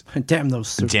 And Damn those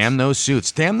suits. damn those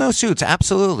suits,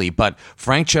 absolutely. But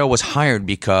Frank Cho was hired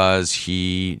because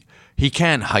he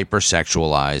can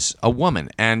hypersexualize a woman,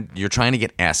 and you're trying to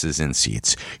get asses in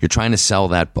seats. You're trying to sell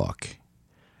that book,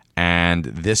 and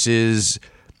it's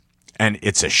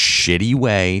a shitty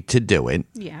way to do it.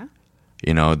 Yeah.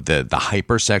 The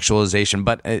hypersexualization,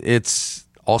 but it's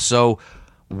also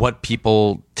what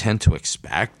people tend to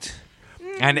expect,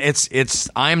 and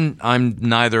I'm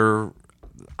neither.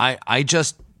 I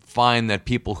just find that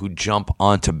people who jump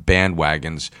onto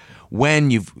bandwagons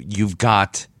when you've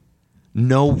got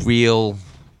no real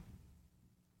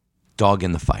dog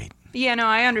in the fight. Yeah, no,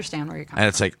 I understand where you're coming And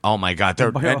it's like, oh my God,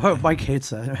 Mike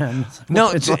hates that, man.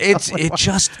 no,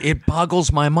 it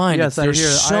boggles my mind. Yes, I There's hear-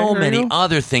 I so hear many you.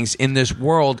 other things in this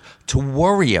world to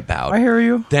worry about. I hear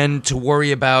you. Than to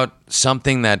worry about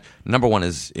something that, number one,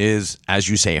 is as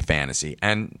you say, a fantasy.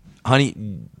 And honey,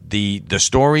 the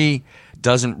story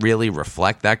doesn't really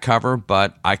reflect that cover,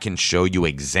 but I can show you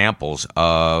examples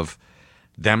of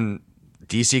them,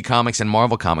 DC Comics and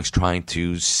Marvel Comics, trying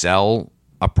to sell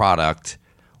a product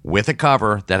with a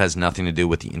cover that has nothing to do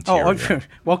with the interior.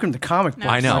 Welcome to comic books.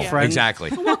 I know, my friend.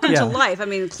 exactly. Welcome Yeah. to life. I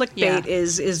mean, clickbait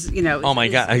is Oh my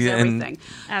God. is And- everything.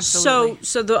 Absolutely.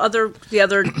 So the other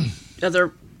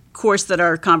course that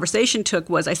our conversation took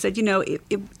was, I said,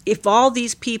 if all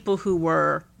these people who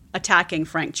were attacking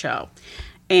Frank Cho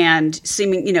and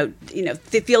seeming,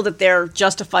 they feel that they're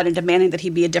justified in demanding that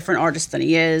he be a different artist than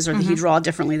he is, or that he draw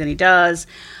differently than he does,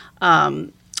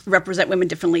 represent women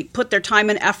differently, put their time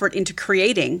and effort into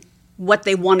creating what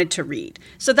they wanted to read.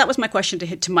 So that was my question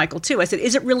to Michael too. I said,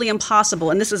 is it really impossible?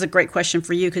 And this is a great question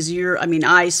for you because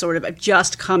I sort of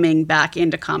just coming back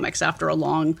into comics after a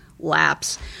long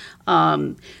lapse.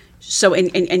 So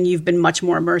and you've been much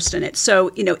more immersed in it. So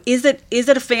is it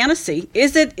a fantasy?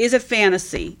 Is it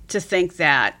fantasy to think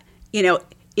that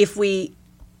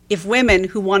if women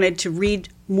who wanted to read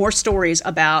more stories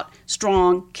about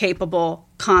strong, capable,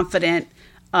 confident,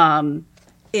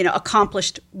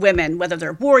 accomplished women, whether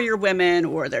they're warrior women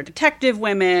or they're detective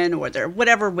women or they're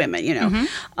whatever women,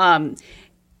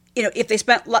 if they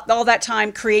spent all that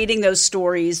time creating those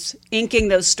stories, inking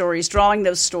those stories, drawing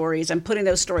those stories, and putting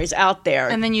those stories out there.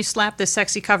 And then you slap the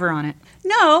sexy cover on it.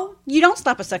 No, you don't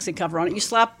slap a sexy cover on it. You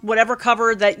slap whatever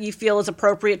cover that you feel is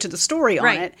appropriate to the story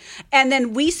on it. And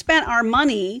then we spent our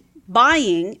money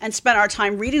buying and spent our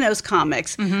time reading those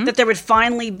comics, that there would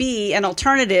finally be an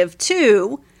alternative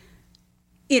to,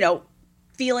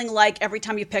 feeling like every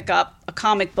time you pick up a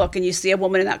comic book and you see a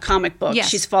woman in that comic book,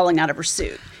 she's falling out of her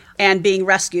suit and being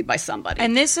rescued by somebody.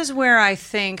 And this is where I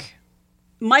think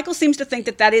Michael seems to think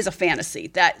that is a fantasy,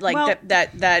 that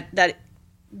that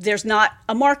there's not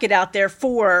a market out there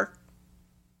for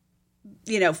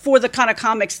the kind of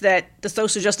comics that the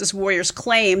social justice warriors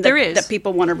claim that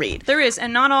people want to read. There is,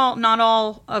 and not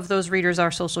all of those readers are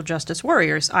social justice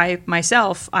warriors.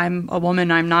 I'm a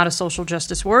woman. I'm not a social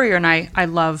justice warrior, and I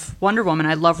love Wonder Woman.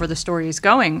 I love where the story is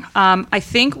going. I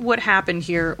think what happened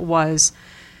here was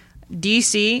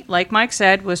DC, like Mike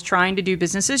said, was trying to do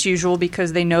business as usual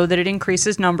because they know that it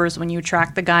increases numbers when you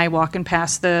attract the guy walking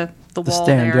past the wall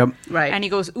stand, there. yep. Right. And he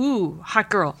goes, ooh, hot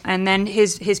girl. And then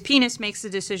his penis makes the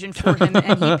decision for him,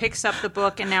 and he picks up the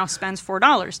book and now spends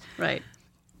 $4. Right.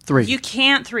 You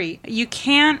can't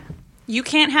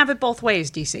have it both ways,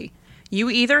 DC. You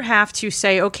either have to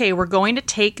say, okay, we're going to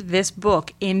take this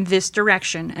book in this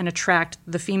direction and attract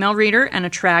the female reader and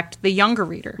attract the younger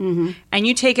reader. And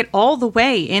you take it all the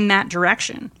way in that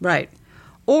direction. Right.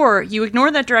 Or you ignore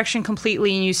that direction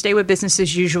completely and you stay with business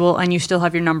as usual and you still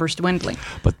have your numbers dwindling.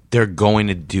 But they're going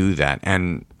to do that.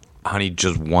 And honey,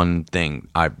 just one thing.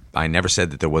 I never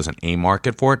said that there wasn't a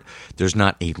market for it. There's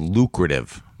not a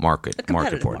lucrative market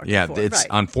for it. Yeah, it's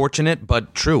unfortunate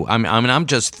but true. I mean, I'm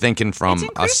just thinking from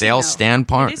a sales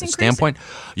standpoint.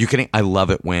 I love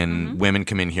it when women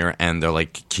come in here and they're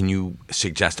like, "Can you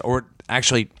suggest?" Or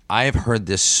actually, I have heard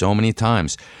this so many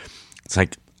times. It's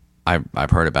like I've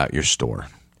heard about your store.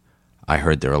 I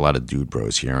heard there are a lot of dude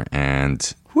bros here,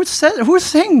 and who's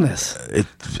saying this?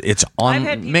 It's on. I've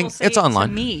had people say it's online.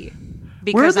 to me.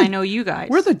 Because I know you guys.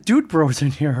 We're the dude bros in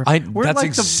here. That's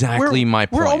exactly my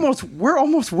point. We're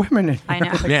almost women in here. I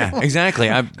know. Yeah, exactly.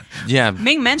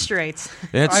 Ming menstruates.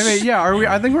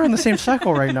 I think we're in the same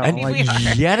cycle right now. And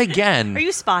yet again, are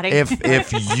you spotting?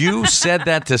 If you said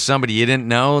that to somebody you didn't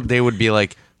know, they would be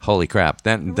like, holy crap.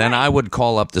 Then I would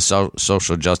call up the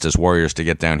social justice warriors to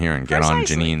get down here and get on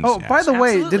Janine's. Oh, by the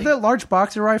way, did that large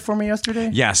box arrive for me yesterday?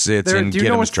 Yes, it's in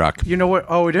Giddim's truck. You know what?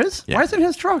 Oh, it is? Yeah. Why is it in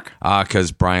his truck?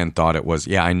 Because Brian thought it was.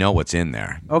 Yeah, I know what's in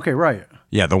there. Okay, right.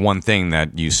 Yeah, the one thing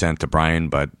that you sent to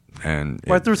Brian, I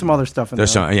threw some other stuff in there.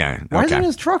 Why is it in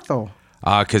his truck, though?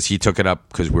 Because he took it up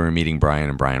because we were meeting Brian,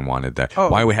 and Brian wanted that. Oh.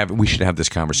 We should have this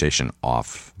conversation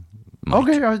off. Mike.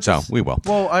 Okay, so we will.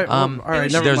 Well, all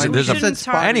right. Never mind. There's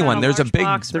a big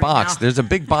box. There's a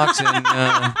big box in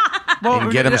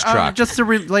Giddim's truck. Just to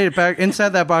relate it back, inside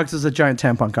that box is a giant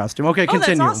tampon costume. Okay,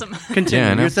 continue. Oh, that's awesome.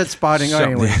 Continue. Yeah, you said spotting.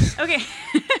 Anyway. Okay.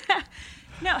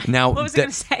 No. Now, what was I going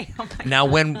to say? Oh my now,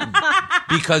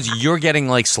 because you're getting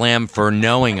like slammed for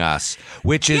knowing us,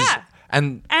 which is.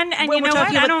 And you know what?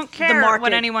 I don't care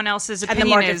what anyone else's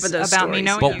opinion is about me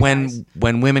knowing. But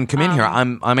when women come in here,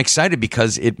 I'm excited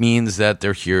because it means that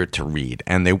they're here to read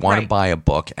and they want to buy a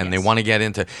book and they want to get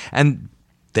into and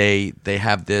they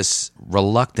have this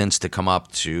reluctance to come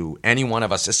up to any one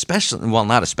of us,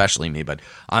 not especially me, but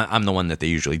I'm the one that they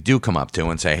usually do come up to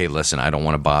and say, hey, listen, I don't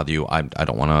want to bother you. I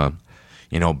don't want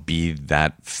to be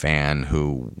that fan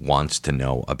who wants to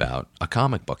know about a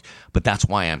comic book. But that's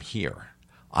why I'm here.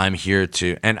 I'm here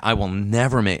to, and I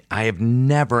have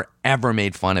never, ever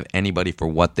made fun of anybody for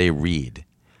what they read.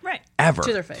 Right. Ever.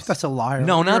 To their face. That's a liar.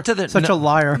 No, not to the. Such a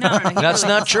liar. No, that's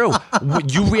not true.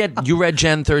 You read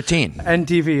Gen 13. And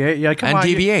DV8. Yeah, come on.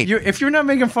 DV8. If you're not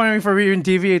making fun of me for reading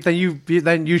DV8,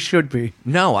 then you should be.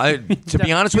 No, to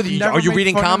be honest with you, are you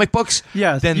reading comic books?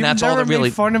 Yes. Then that's all that really.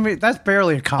 Made fun of me. That's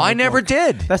barely a comic book. I never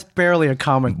did. That's barely a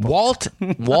comic book.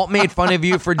 Walt made fun of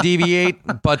you for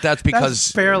DV8, but that's because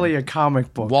that's barely a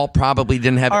comic book. Walt probably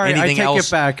didn't have anything else.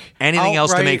 It back. Anything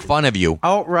else to make fun of you?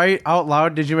 Outright, out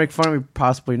loud, did you make fun of me?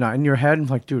 Possibly not. In your head. I'm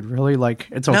like, dude, really? Like,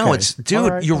 it's okay. No, it's dude. All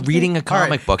right, you're okay. reading a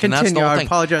comic book, and that's the Continue. whole I thing.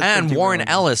 apologize for And Warren derailing.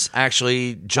 Ellis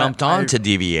actually jumped on to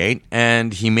Deviate,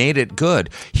 and he made it good.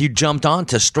 He jumped on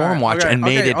to Stormwatch and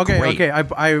made it great. Okay, I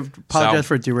apologize So-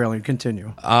 for derailing.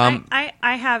 Continue.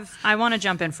 I want to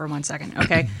jump in for 1 second.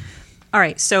 Okay. All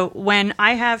right. So when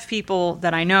I have people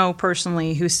that I know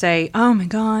personally who say, "Oh my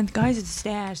God, the guys at the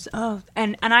stash,"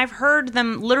 and I've heard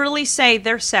them literally say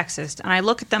they're sexist, and I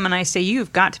look at them and I say,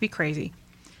 "You've got to be crazy,"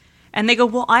 and they go,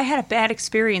 "Well, I had a bad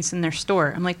experience in their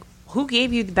store." I'm like, "Who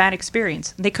gave you the bad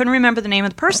experience?" They couldn't remember the name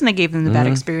of the person that gave them the bad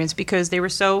experience because they were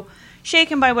so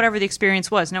shaken by whatever the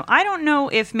experience was. Now, I don't know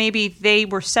if maybe they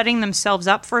were setting themselves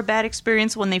up for a bad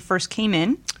experience when they first came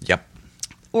in. Yep.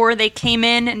 Or they came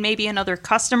in and maybe another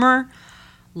customer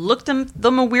looked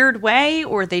them a weird way,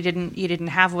 or you didn't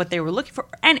have what they were looking for.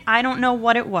 And I don't know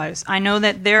what it was. I know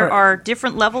that there are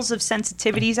different levels of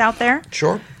sensitivities out there.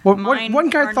 Sure. Well, Mine one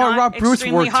guy are thought not Rob Bruce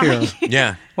extremely worked here. high.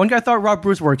 Yeah. One guy thought Rob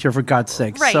Bruce worked here, for God's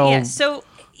sake. Right, So, yeah. So,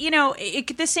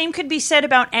 the same could be said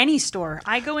about any store.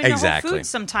 I go into Exactly. Whole Foods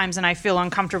sometimes and I feel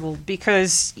uncomfortable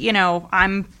because,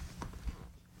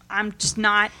 I'm just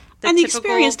not the And the typical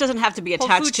experience doesn't have to be Whole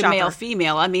attached Food to shopper. male,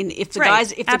 female. I mean, if the Right,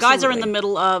 guys are in the absolutely.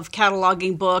 middle of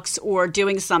cataloging books or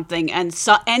doing something, and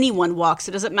anyone walks,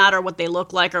 it doesn't matter what they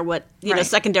look like or what Right.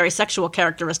 secondary sexual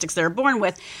characteristics they're born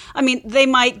with. I mean, they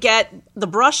might get the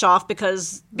brush off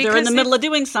because they're in the middle of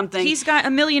doing something. He's got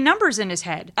a million numbers in his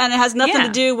head. And it has nothing Yeah.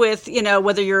 to do with,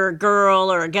 whether you're a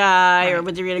girl or a guy or Right.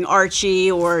 whether you're reading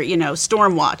Archie or,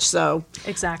 Stormwatch. So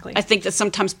Exactly. I think that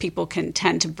sometimes people can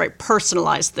tend to very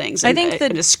personalize things I and, think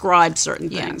and describe certain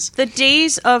Yeah. things. The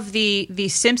days of the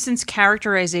Simpsons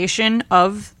characterization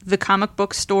of the comic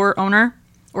book store owner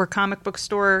or comic book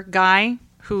store guy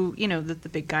who, the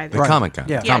big guy The that comic guy.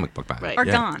 Yeah. Comic book guy. Right. are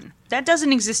Yeah. gone. That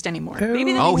doesn't exist anymore.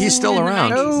 Maybe Oh, he's still in the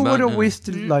around. 90s. oh, what a But,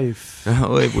 wasted life.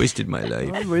 Oh, I've wasted my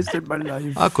life. I wasted my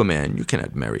life. Aquaman, you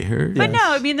cannot marry her. But no,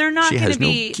 I mean they're not She going to has no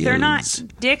be. They're not gills.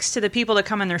 dicks to the people that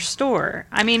come in their store.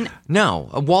 I mean, No,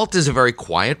 Walt is a very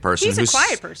quiet person. He's a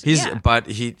quiet person, yeah. But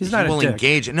he not a will dick.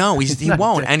 engage. No, he not a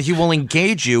won't, dick. and he will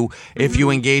engage you if you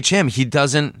engage him. He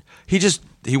doesn't.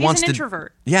 He wants an to.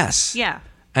 introvert. Yes. Yeah.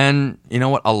 And you know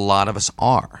what? A lot of us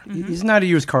are. He's not a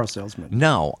used car salesman.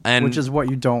 No, and Which is what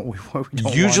we don't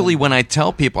usually want. when I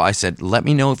tell people, I said, "Let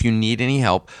me know if you need any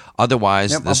help.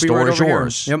 Otherwise, Yep, the I'll be store right is over here.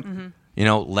 yours."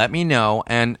 Yep. Let me know.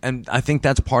 And I think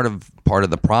that's part of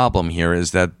the problem here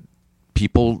is that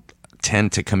people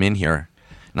tend to come in here,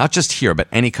 not just here, but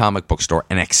any comic book store,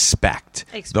 and expect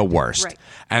the worst. right.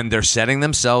 And they're setting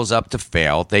themselves up to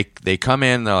fail. They come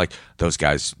in, they're like, those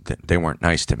guys, they weren't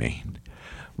nice to me.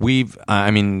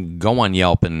 Go on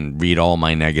Yelp and read all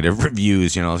my negative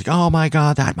reviews. Like, oh my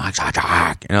God, that Mike's a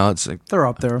jerk. It's like They're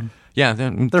up there. yeah,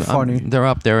 They're funny. They're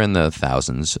up there in the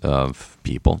thousands of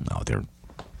people. No,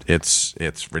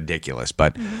 it's ridiculous,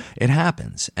 but it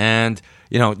happens. And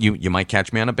you might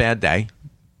catch me on a bad day.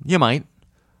 You might.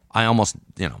 I almost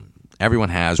everyone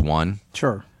has one.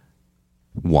 Sure.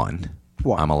 One.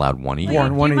 One. I'm allowed one a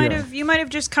year. One a year. You might have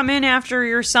just come in after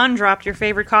your son dropped your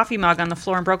favorite coffee mug on the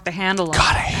floor and broke the handle off.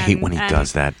 God, I hate when he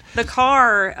does that. The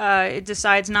car it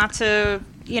decides not to,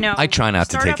 I try not to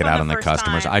start take up it out on the first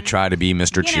customers. time. I try to be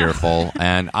Mr. know. Cheerful,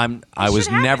 and I was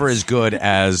shit never happens. as good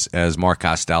as Mark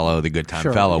Costello, the good time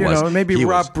Sure. fellow, was. Maybe He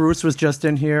Rob was- Bruce was just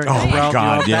in here. Oh, my Ralph,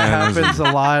 God, yeah. That happens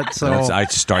a lot. So I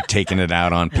start taking it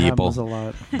out on it people. happens a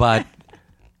lot. But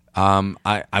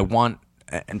I want,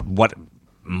 and what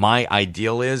my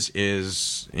ideal is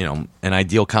an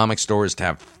ideal comic store is to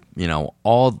have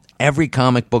every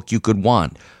comic book you could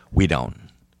want. We don't.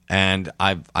 And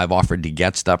I've offered to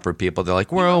get stuff for people. They're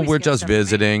like, well, always we're get just stuff, right?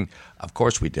 visiting. Of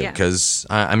course we do, Yeah. because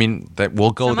that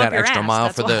we'll go Some up that your extra ass, mile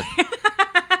that's for the.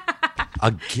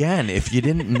 Again, if you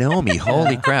didn't know me,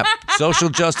 holy crap! Social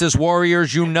justice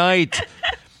warriors unite.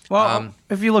 Well,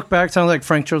 if you look back, sounds like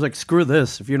Frank Cho's like, screw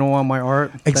this. If you don't want my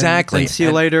art, then- Exactly. then see you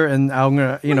And- later. And I'm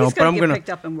gonna, he's but gonna I'm get gonna, picked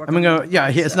up and work I'm on gonna, it. yeah.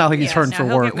 It's not like he's hurting for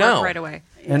he'll work. get work No. right away.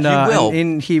 And He will.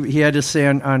 and he had to say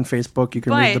on Facebook, you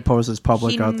can read But the post as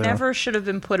public he out there. never should have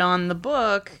been put on the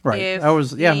book. Right. If That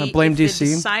was- yeah, I blame if the DC.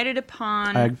 decided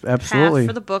upon Absolutely. path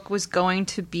for the book was going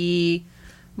to be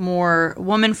more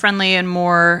woman friendly and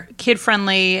more kid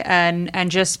friendly and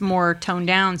just more toned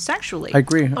down sexually. I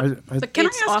agree. But can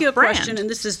It's I ask you a off-brand. question? And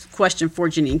this is a question for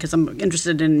Janine because I'm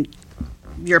interested in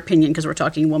your opinion because we're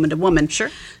talking woman to woman. Sure.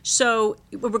 So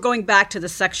we're going back to the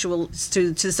sexual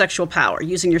to the sexual power,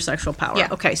 using your sexual power. Yeah.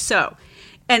 Okay. So.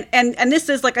 And this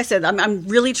is, like I said, I'm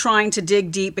really trying to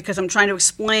dig deep because I'm trying to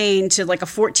explain to like a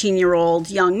 14-year-old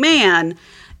young man,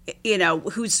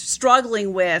 who's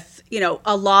struggling with,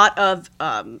 a lot of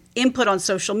input on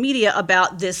social media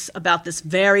about this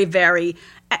very, very,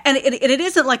 and it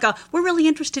isn't like we're really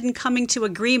interested in coming to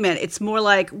agreement. It's more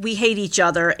like we hate each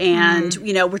other and,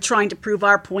 we're trying to prove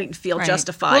our point and feel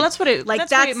justified. Well, that's what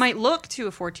it might look to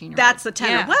a 14-year-old. That's the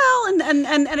tenor. Yeah. Well,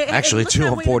 and actually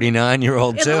to a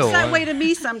 49-year-old too. It looks that way to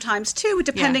me sometimes too,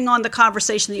 depending on the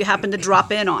conversation that you happen to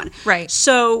drop in on. Right.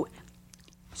 So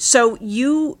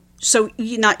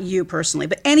not you personally,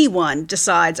 but anyone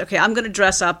decides, okay, I'm going to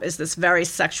dress up as this very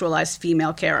sexualized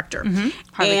female character.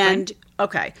 Harley Quinn.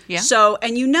 Okay. Yeah. So,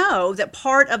 and that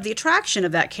part of the attraction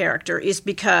of that character is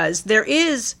because there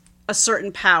is a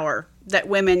certain power that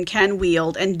women can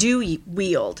wield and do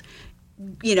wield,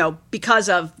 because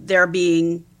of their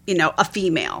being, a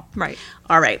female. Right.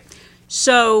 All right.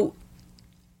 So,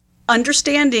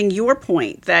 understanding your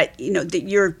point that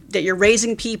that you're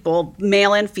raising people,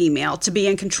 male and female, to be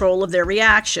in control of their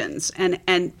reactions,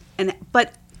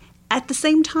 but at the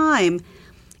same time,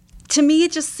 to me,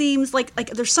 it just seems like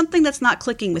there's something that's not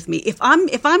clicking with me. If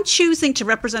I'm choosing to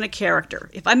represent a character,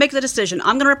 if I make the decision,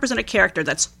 I'm going to represent a character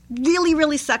that's really,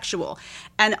 really sexual,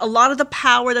 and a lot of the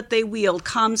power that they wield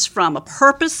comes from a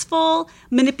purposeful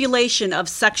manipulation of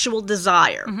sexual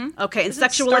desire, okay, and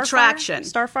sexual attraction.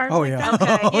 Starfire? Oh yeah.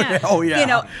 Okay. Yeah. Oh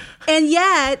yeah. And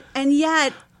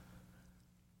yet,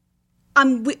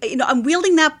 I'm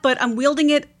wielding that, but I'm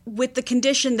wielding it with the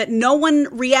condition that no one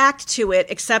react to it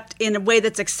except in a way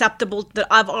that's acceptable, that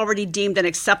I've already deemed an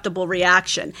acceptable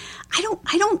reaction. I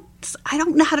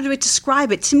don't know how to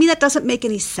describe it. To me, that doesn't make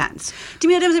any sense. To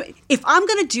me, if I'm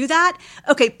going to do that,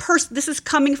 okay, this is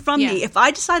coming from me. If I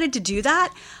decided to do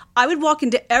that, I would walk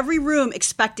into every room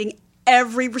expecting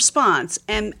every response,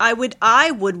 and I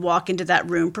would walk into that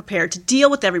room prepared to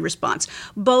deal with every response,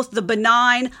 both the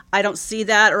benign, I don't see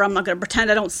that, or I'm not going to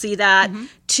pretend I don't see that,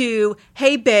 to,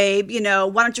 hey babe,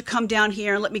 why don't you come down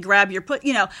here and let me grab your put,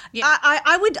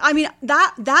 that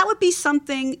would be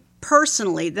something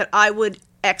personally that I would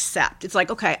accept. It's like,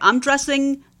 okay, I'm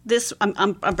dressing this,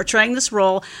 I'm portraying this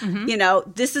role,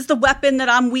 this is the weapon that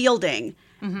I'm wielding.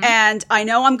 And I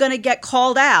know I'm going to get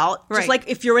called out, just like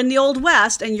if you're in the Old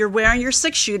West and you're wearing your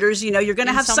 6-shooters, you're going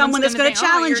to have someone that's going to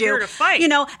challenge you, to fight.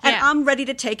 and I'm ready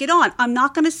to take it on. I'm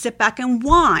not going to sit back and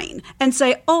whine and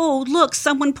say, oh, look,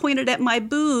 someone pointed at my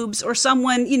boobs, or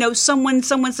someone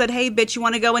said, hey, bitch, you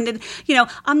want to go into,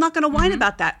 I'm not going to whine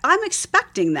about that. I'm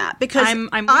expecting that because I'm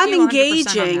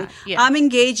engaging. I'm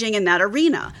engaging in that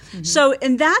arena. So,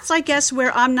 and that's, I guess,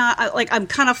 where I'm not, I'm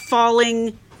kind of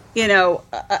falling.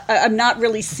 I'm not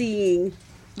really seeing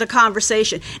the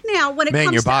conversation. Now, when it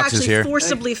comes to actually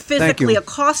forcibly, physically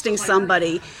accosting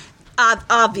somebody,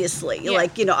 obviously,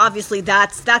 obviously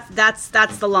that's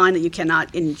the line that you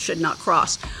cannot and should not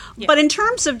cross. Yeah. But in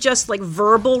terms of just like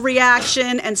verbal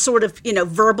reaction and sort of,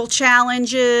 verbal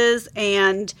challenges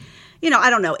and, I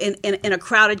don't know, in a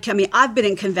crowded community, I've been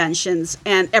in conventions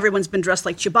and everyone's been dressed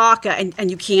like Chewbacca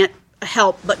and you can't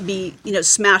help but be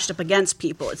smashed up against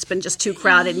people. It's been just too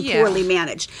crowded and poorly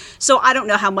managed. So I don't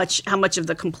know how much of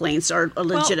the complaints are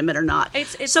legitimate or not.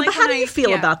 It's so, like but how do you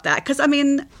feel about that? Because I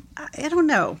don't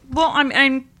know. Well,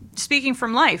 I'm speaking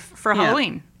from life for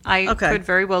Halloween. I could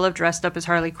very well have dressed up as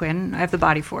Harley Quinn. I have the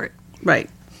body for it, right?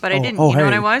 But I didn't. You know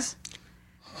what I was?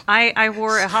 I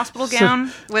wore a hospital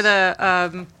gown with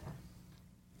a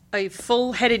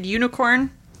full-headed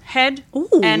unicorn head.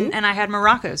 Ooh. and I had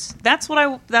maracas. That's what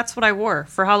I wore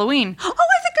for Halloween. Oh,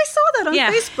 I think I saw that on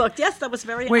Facebook. Yes, that was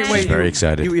very Wait, very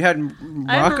excited. You had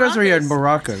maracas or you had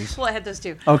maracas? Well, I had those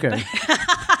too. Okay.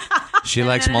 She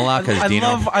likes malacas,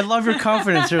 Dino. I love your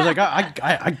confidence. You're like,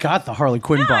 I got the Harley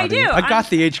Quinn body. I do. I got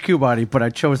the HQ body, but I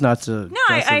chose not to. No,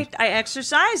 I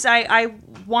exercise. I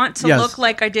want to look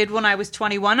like I did when I was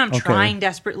 21. I'm trying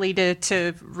desperately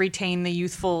to retain the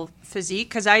youthful physique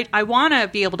because I want to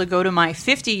be able to go to my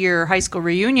 50-year high school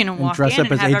reunion and walk in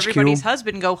and have everybody's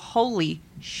husband go, holy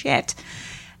shit.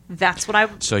 That's what I.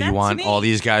 So you want all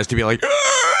these guys to be like,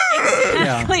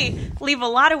 exactly. Yeah. Leave a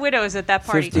lot of widows at that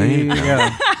party. 50,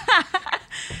 yeah.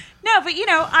 No, but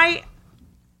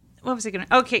what was I going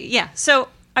to? Okay, yeah. So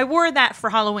I wore that for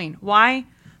Halloween. Why?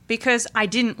 Because I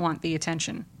didn't want the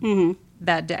attention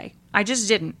that day. I just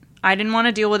didn't. I didn't want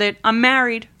to deal with it. I'm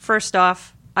married, first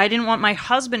off. I didn't want my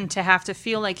husband to have to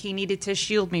feel like he needed to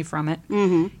shield me from it.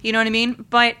 Mm-hmm. You know what I mean?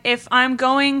 But if I'm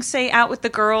going, say, out with the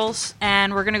girls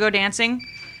and we're going to go dancing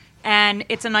and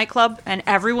it's a nightclub and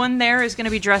everyone there is going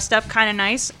to be dressed up kind of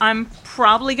nice, I'm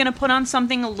probably going to put on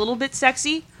something a little bit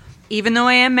sexy. Even though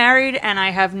I am married and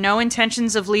I have no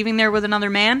intentions of leaving there with another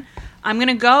man, I'm going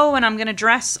to go and I'm going to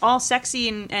dress all sexy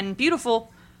and beautiful.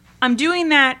 I'm doing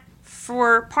that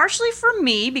partially for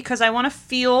me because I want to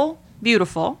feel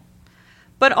beautiful,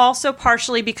 but also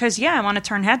partially because, I want to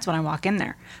turn heads when I walk in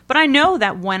there. But I know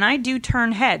that when I do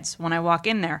turn heads when I walk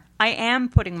in there, I am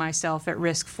putting myself at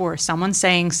risk for someone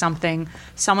saying something,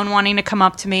 someone wanting to come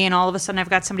up to me, and all of a sudden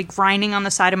I've got somebody grinding on the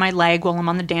side of my leg while I'm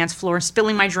on the dance floor,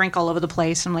 spilling my drink all over the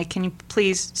place. I'm like, can you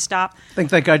please stop? I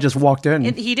think that guy just walked in.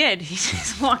 He did. He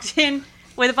just walked in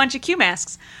with a bunch of Q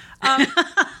masks.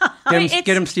 Get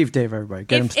him Steve Dave, everybody.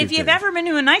 Get him Steve If you've Dave. ever been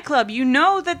to a nightclub, you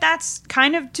know that that's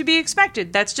kind of to be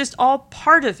expected. That's just all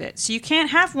part of it. So you can't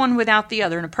have one without the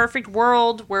other. In a perfect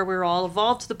world where we're all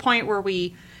evolved to the point where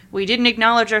we didn't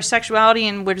acknowledge our sexuality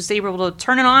and we're just able to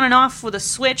turn it on and off with a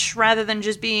switch rather than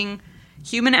just being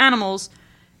human animals,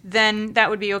 then that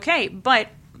would be okay. But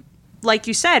like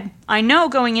you said, I know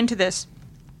going into this,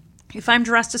 if I'm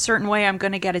dressed a certain way, I'm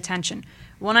going to get attention.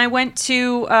 When I went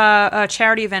to a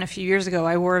charity event a few years ago,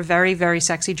 I wore a very, very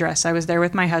sexy dress. I was there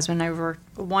with my husband. I wore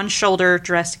a one-shoulder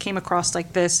dress, came across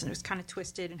like this, and it was kind of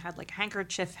twisted and had like a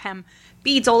handkerchief hem,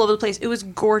 beads all over the place. It was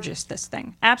gorgeous, this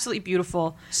thing. Absolutely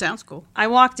beautiful. Sounds cool. I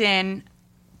walked in.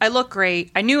 I looked great.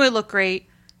 I knew I looked great.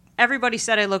 Everybody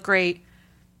said I looked great.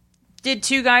 Did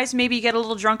two guys maybe get a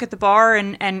little drunk at the bar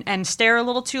and stare a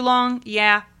little too long?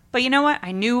 Yeah. But you know what?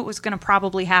 I knew it was going to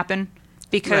probably happen.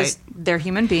 Because they're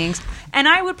human beings. And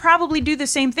I would probably do the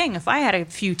same thing. If I had a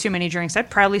few too many drinks, I'd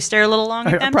probably stare a little long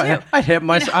at them, too. I'd hit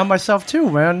on myself,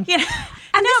 too, man. Yeah.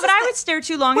 I would stare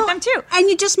too long at them, too. And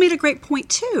you just made a great point,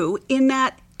 too, in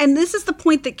that, and this is the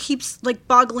point that keeps, like,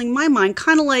 boggling my mind.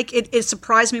 Kind of like it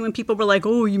surprised me when people were like,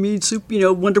 oh, you mean,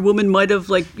 Wonder Woman might have,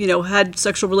 like, had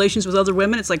sexual relations with other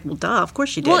women? It's like, well, duh, of course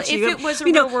she did. Well, if it was a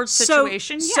real-world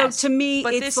situation, yes. So to me,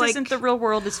 but it's this like, isn't the real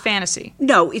world, it's fantasy.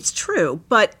 No, it's true.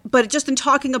 But just in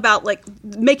talking about, like,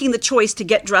 making the choice to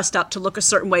get dressed up, to look a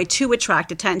certain way, to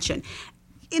attract attention,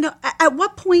 at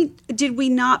what point did we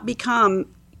not become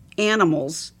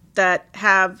animals that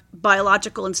have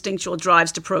biological instinctual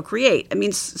drives to procreate? I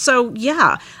mean,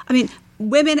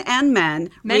 women and men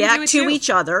react to each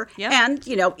other, and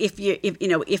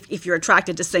if you're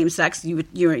attracted to same sex,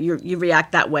 you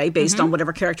react that way based on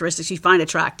whatever characteristics you find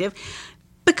attractive,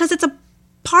 because it's a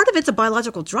part of it's a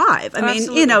biological drive. I mean,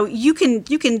 you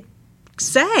can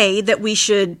say that we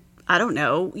should, I don't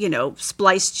know,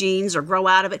 splice genes or grow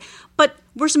out of it, but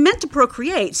we're meant to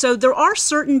procreate. So there are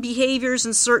certain behaviors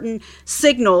and certain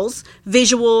signals,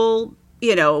 visual,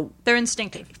 they're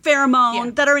instinctive.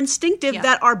 Pheromone that are instinctive,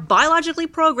 that are biologically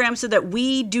programmed so that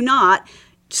we do not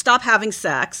stop having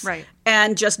sex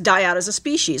and just die out as a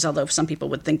species, although some people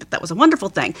would think that was a wonderful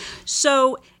thing.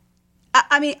 So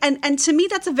I mean, and to me,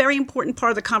 that's a very important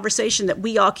part of the conversation that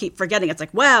we all keep forgetting. It's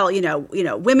like, well,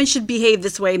 women should behave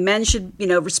this way, men should,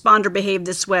 respond or behave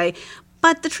this way.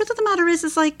 But the truth of the matter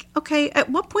is like, okay, at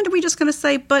what point are we just going to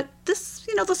say, but this,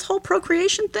 this whole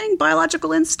procreation thing,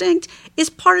 biological instinct, is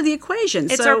part of the equation.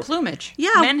 It's our plumage.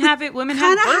 Yeah, men have it, women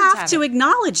have it, birds kind of have to it.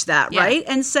 Acknowledge that, right?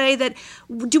 And say that,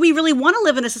 do we really want to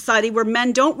live in a society where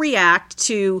men don't react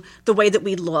to the way that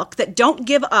we look, that don't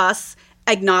give us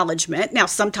acknowledgement? Now,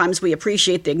 sometimes we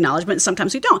appreciate the acknowledgement and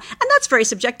sometimes we don't. And that's very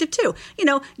subjective too.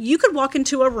 You could walk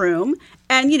into a room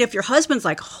and, if your husband's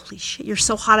like, holy shit, you're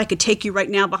so hot, I could take you right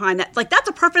now behind that. Like, that's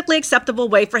a perfectly acceptable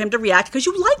way for him to react because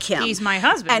you like him. He's my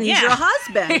husband. And he's your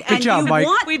husband. Good job, Mike.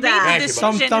 We that. made the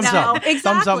decision. Thumbs up. Exactly.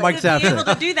 Thumbs up, Mike to be able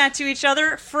Zapcic. to do that to each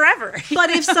other forever. But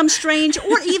if some strange,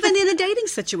 or even in a dating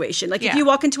situation, like if you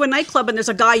walk into a nightclub and there's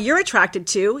a guy you're attracted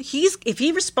to, if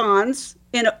he responds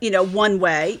in one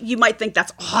way, you might think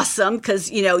that's awesome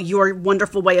because your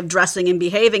wonderful way of dressing and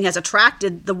behaving has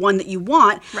attracted the one that you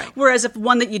want. Right. Whereas if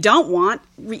one that you don't want,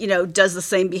 does the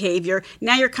same behavior,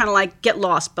 now you're kind of like, get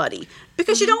lost, buddy,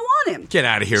 because you don't want him. Get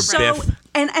out of here, Biff.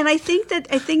 And I think that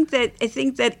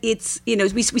it's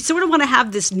we sort of want to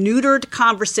have this neutered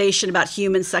conversation about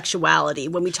human sexuality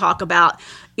when we talk about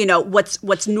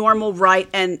what's normal, right,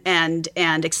 and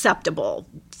acceptable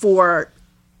for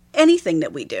anything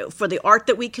that we do, for the art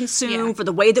that we consume, for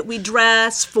the way that we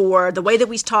dress, for the way that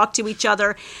we talk to each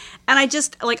other. And I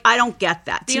just, I don't get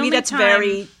that. To me, that's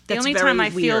very The only very time I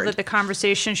feel weird. that the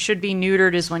conversation should be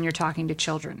neutered is when you're talking to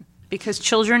children. Because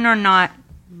children are not,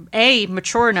 A,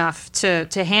 mature enough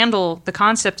to handle the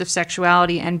concept of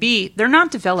sexuality, and B, they're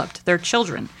not developed. They're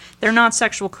children. They're not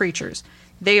sexual creatures.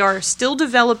 They are still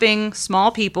developing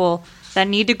small people that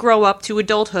need to grow up to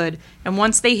adulthood. And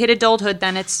once they hit adulthood,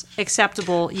 then it's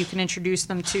acceptable. You can introduce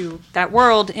them to that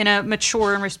world in a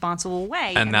mature and responsible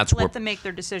way, and let them make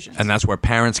their decisions. And that's where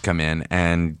parents come in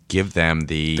and give them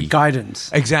the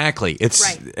guidance. Exactly. It's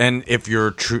right. And if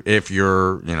you're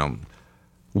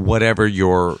whatever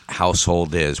your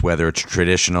household is, whether it's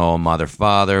traditional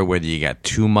mother-father, whether you got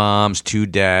two moms, two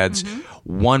dads,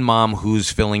 one mom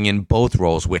who's filling in both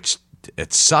roles, which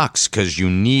it sucks because you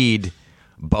need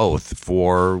both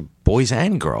for boys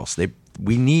and girls.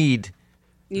 We need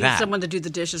You that. need someone to do the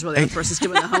dishes while the other person's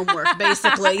doing the homework,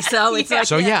 basically. So it's like,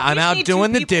 So yeah, I'm out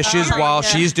doing the dishes while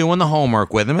she's doing the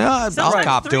homework with him. I'll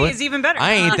cop to it. Is even better.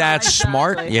 I ain't that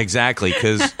smart. Yeah, exactly,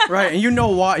 because Right, and you know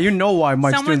why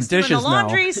Mike's Someone's doing the dishes doing the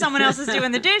laundry, now. someone else is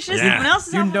doing the dishes, Yeah. someone else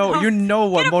is You know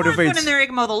what Get a motivates. Put in there, you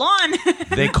can mow the lawn.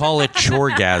 they call it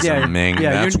choregasm, Ming.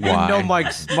 That's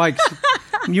why.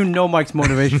 You know Mike's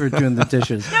motivation for doing the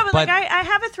dishes. No, but like I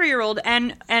have a 3-year-old,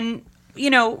 and you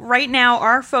know, right now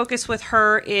our focus with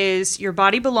her is your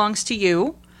body belongs to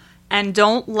you, and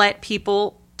don't let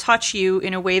people touch you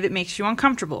in a way that makes you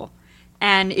uncomfortable.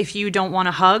 And if you don't want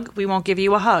a hug, we won't give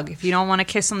you a hug. If you don't want a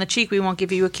kiss on the cheek, we won't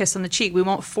give you a kiss on the cheek. We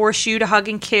won't force you to hug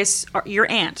and kiss your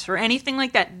aunt or anything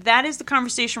like that. That is the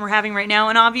conversation we're having right now,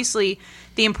 and obviously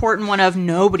the important one of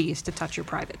nobody is to touch your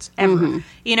privates ever.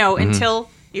 You know, until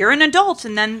you're an adult,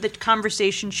 and then the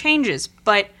conversation changes.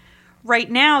 But right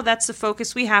now, that's the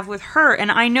focus we have with her. And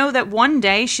I know that one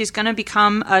day she's going to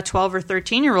become a 12 or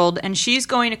 13-year-old, and she's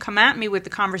going to come at me with the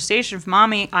conversation of,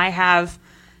 Mommy, I have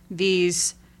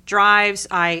these drives.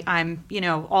 I'm, you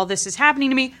know, all this is happening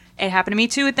to me. It happened to me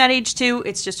too at that age too.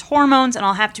 It's just hormones, and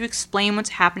I'll have to explain what's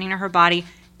happening to her body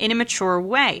in a mature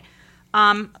way.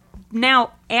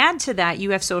 Now, add to that,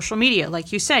 you have social media.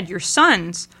 Like you said, your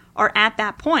sons are at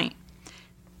that point.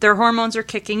 Their hormones are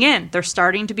kicking in. They're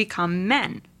starting to become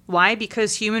men. Why?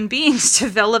 Because human beings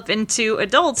develop into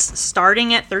adults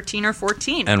starting at 13 or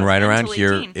 14. And right around until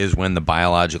here 18. is when the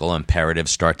biological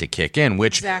imperatives start to kick in,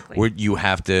 which Exactly. where you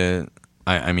have to.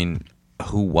 I mean,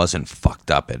 who wasn't fucked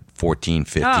up at 14,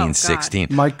 15, God. 16?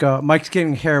 Mike's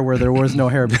getting hair where there was no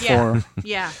hair before.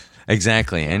 Yeah.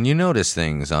 Exactly, and you notice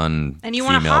things on And you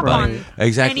want to female hop body. on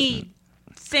Exactly. anything.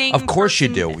 Of course you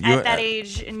person do. You're- at that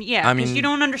age, and I because mean, you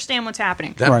don't understand what's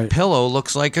happening. That pillow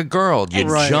looks like a girl. You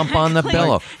Right. jump on the Exactly.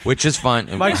 pillow, which is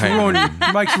fun.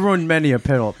 Mike's ruined many a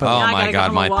pillow. Oh I my gotta God,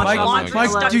 go my home and wash pillow. all Mike, my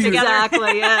pillows. do you-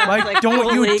 Exactly, yeah. Mike, Like, don't you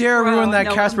holy dare crow, ruin that know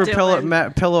what Casper I'm pillow,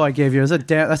 doing. pillow I gave you.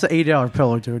 That's an $80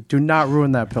 pillow, dude. Do not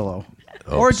ruin that pillow.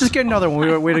 Or just get another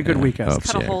one. We had a good weekend.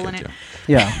 Oops, Cut a yeah, hole good in it. job.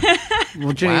 Yeah.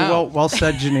 Well, Janine, Wow. well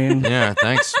said, Janine. Yeah,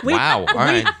 thanks. Wow. All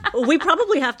right. We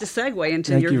probably have to segue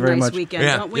into Thank your you very nice much. weekend,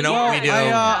 Yeah, don't we? you know what we do?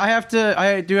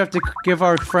 I do have to give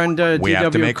our friend We DW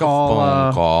have to make call,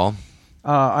 a phone call.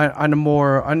 on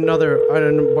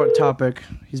what topic.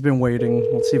 He's been waiting.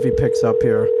 Let's see if he picks up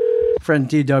here. Friend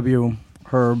DW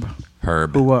Herb,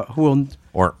 Herb who will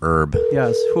or Herb.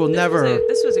 yes, who will never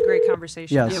This was a great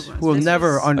conversation. yes, who will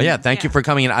never. Oh, yeah, thank you for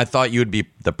coming in. I thought you would be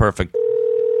the perfect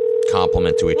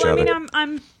complement to each Well, I other.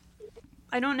 mean,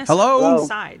 I don't necessarily Hello? take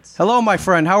sides. Hello, my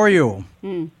friend. How are you?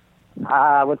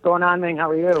 What's going on, Ming? How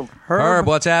are you? Herb,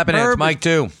 what's happening? It's Mike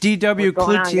too. DW What's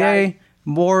going on, Cloutier, guys?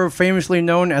 more famously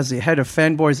known as the head of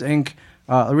Fanboys Inc.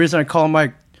 The reason I call him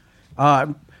Mike.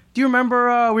 Do you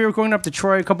remember we were going up to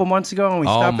Troy a couple months ago and we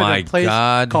stopped my at a place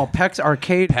God. called Peck's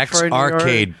Arcade? in Peck's Troy, New York.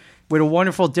 Arcade. We had a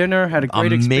wonderful dinner, had a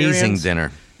great Amazing experience.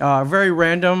 dinner. Very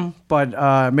random, but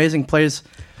amazing place.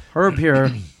 Herb here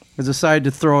has decided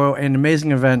to throw an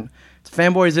amazing event. It's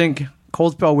Fanboys Inc.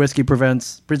 Cold Spell Whiskey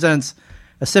presents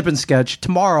a sip and sketch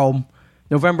tomorrow,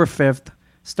 November 5th.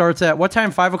 Starts at what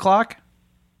time? 5 o'clock?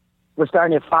 We're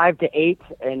starting at 5 to 8,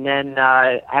 and then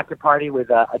after party with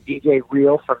a DJ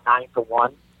reel from 9 to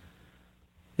 1.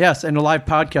 Yes, and a live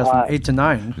podcast from 8 to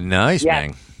 9. Nice, Yeah,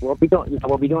 man. we'll be doing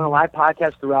a live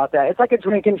podcast throughout that. It's like a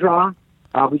drink and draw.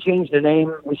 We changed the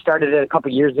name. We started it a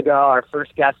couple years ago. Our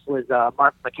first guest was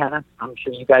Mark McKenna. I'm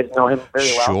sure you guys know him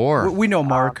very well. Sure. We know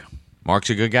Mark.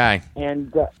 Mark's a good guy.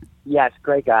 And yes,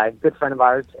 great guy, good friend of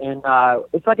ours. And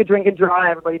it's like a drink and draw.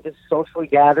 Everybody just socially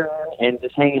gathering and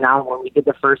just hanging out. When we did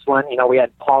the first one, we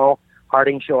had Paul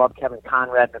Harding show up, Kevin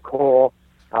Conrad, Nicole,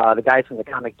 the guys from the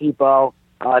Comic Depot.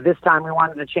 This time we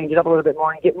wanted to change it up a little bit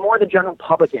more and get more of the general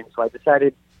public in. So I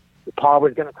decided Paul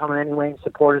was going to come in anyway and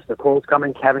support us. Nicole's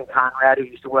coming. Kevin Conrad, who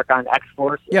used to work on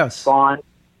X-Force, Yes. Spawn.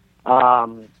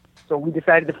 So we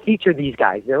decided to feature these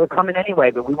guys. They were coming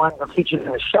anyway, but we wanted to feature them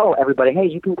in the show. Everybody, hey,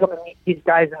 you can come and meet these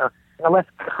guys in a less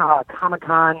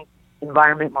Comic-Con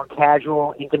environment, more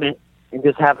casual, intimate, and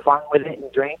just have fun with it and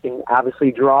drink and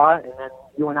obviously draw. And then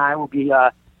you and I will be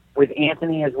with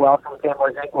Anthony as well from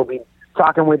Fanboys Inc. We'll be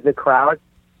talking with the crowd.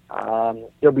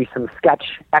 There'll be some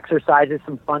sketch exercises,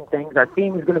 some fun things. Our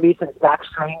theme is going to be, since Back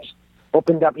Strange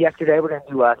opened up yesterday, we're going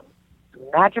to do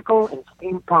magical and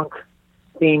steampunk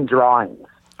themed drawings.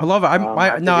 I love it.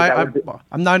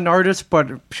 I'm not an artist, but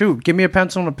shoot, give me a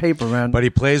pencil and a paper, man. But he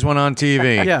plays one on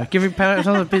TV. Yeah, give me a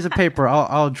pencil and a piece of paper.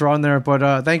 I'll draw in there.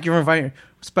 But thank you for inviting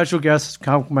special guest,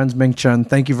 Compliments Ming Chen.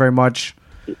 Thank you very much.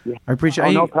 I appreciate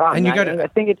it. No problem. And I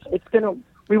think it's gonna.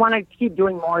 We want to keep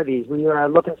doing more of these. We are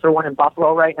looking for one in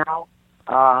Buffalo right now,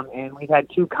 and we've had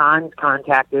 2 cons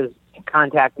contact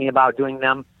me about doing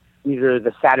them either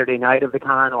the Saturday night of the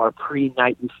con or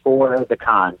pre-night before the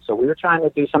con. So we were trying to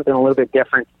do something a little bit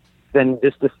different than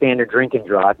just the standard drink and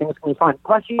draw. I think it's going to be fun.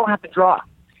 Plus, you don't have to draw.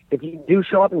 If you do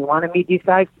show up and you want to meet these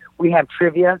guys, we have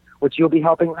trivia, which you'll be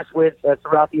helping us with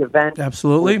throughout the event.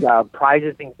 Absolutely. With,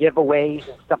 prizes and giveaways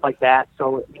and stuff like that.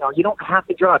 So, you don't have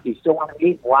to draw. If you still want to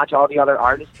meet and watch all the other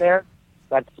artists there,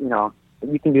 that's,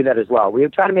 you can do that as well. We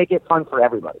try to make it fun for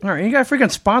everybody. All right, you got a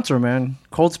freaking sponsor, man.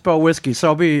 Cold Spell Whiskey. So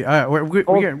I'll be we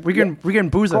can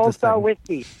booze at this thing. Cold Spell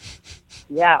Whiskey.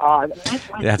 Yeah,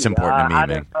 That's important to me, out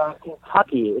man. of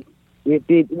Kentucky.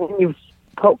 When you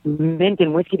put mint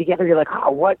and whiskey together, you're like,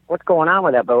 oh, what's going on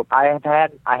with that? But I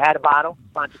had a bottle.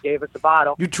 Sponsor gave us a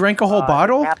bottle. You drank a whole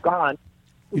bottle? It's half gone.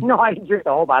 No, I didn't drink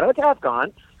the whole bottle. It's half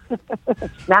gone.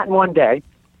 Not in one day.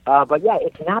 But yeah,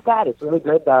 it's not bad. It's really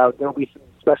good. There'll be some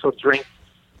special drinks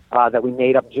that we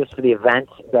made up just for the event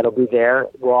that'll be there.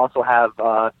 We'll also have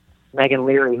Megan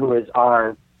Leary, who is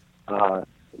our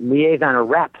liaison or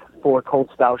rep for Cold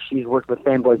Spell. She's worked with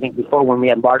Fanboys Inc. before when we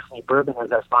had Larceny Bourbon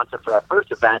as our sponsor for our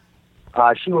first event.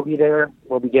 She will be there.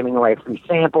 We'll be giving away free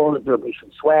samples. There'll be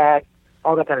some swag,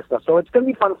 all that kind of stuff. So it's going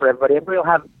to be fun for everybody.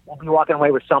 Everybody will be walking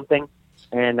away with something,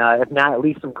 and if not, at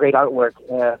least some great artwork,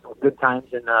 some good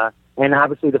times, and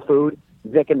obviously the food.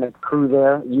 Vic and the crew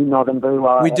there, you know them very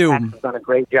well. We do. Have done a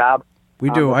great job. We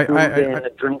do. The food and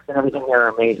the drinks and everything there are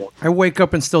amazing. I wake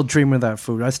up and still dream of that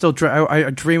food. I still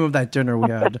I dream of that dinner we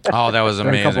had. Oh, that was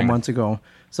amazing. A couple months ago.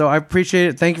 So I appreciate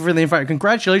it. Thank you for the invite.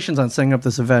 Congratulations on setting up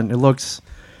this event. It looks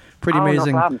pretty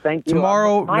amazing. No problem. Thank you.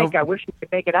 Tomorrow, Mike, I wish you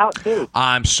could make it out too.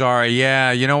 I'm sorry.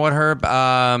 Yeah, you know what, Herb?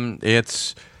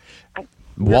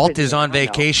 Walt is on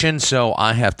vacation, so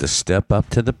I have to step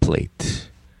up to the plate.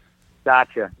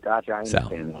 Gotcha. I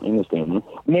understand.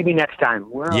 Maybe next time.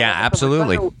 Yeah,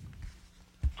 absolutely. We're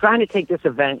trying to take this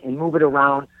event and move it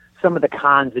around some of the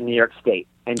cons in New York State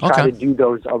and try to do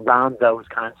those around those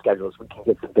con schedules. We can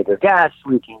get some bigger guests.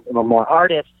 We can more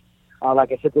artists.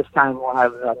 Like I said, this time we'll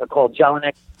have Nicole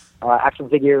Jelinek, action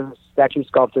figures, statue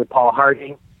sculptor Paul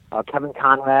Harding, Kevin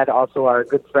Conrad, also our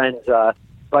good friends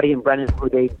Buddy and Brennan,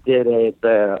 who they did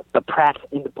the Pratt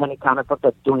independent comic book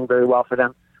that's doing very well for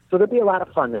them. So there'll be a lot of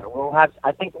fun there.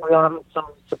 I think we'll have some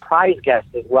surprise guests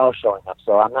as well showing up.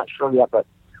 So I'm not sure yet, but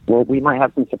we might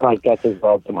have some surprise guests as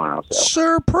well tomorrow. So.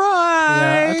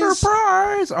 Surprise! Yeah,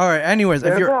 surprise! All right. Anyways,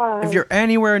 if you're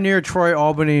anywhere near Troy,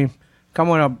 Albany, come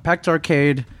on up. Peck's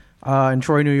Arcade in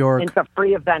Troy, New York. It's a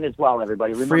free event as well,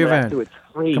 everybody. Remember free event. That too. It's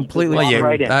free. Completely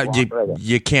free.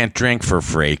 You can't drink for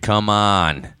free. Come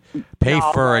on. Pay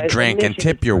for a drink and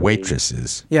tip your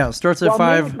waitresses. Yeah, starts at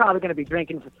 5. Ming is probably going to be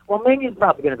drinking. Ming is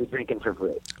probably going to be drinking for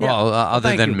free. Well,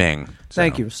 other than Ming. So.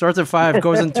 Thank you. Starts at 5,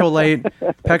 goes until late.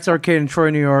 Peck's Arcade in Troy,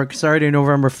 New York, Saturday,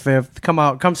 November 5th. Come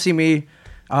out, come see me.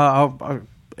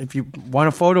 If you want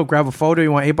a photo, grab a photo.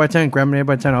 You want 8x10, grab an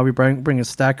 8x10. I'll be bringing a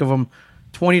stack of them.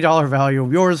 $20 value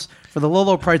of yours for the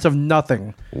low price of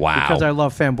nothing. Wow. Because I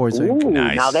love Fanboys Inc.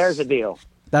 Nice. Now there's a deal.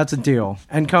 That's a deal.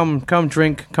 And come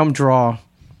drink, come draw.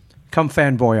 Come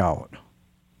fanboy out.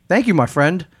 Thank you, my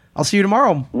friend. I'll see you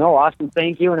tomorrow. No, awesome.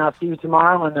 Thank you, and I'll see you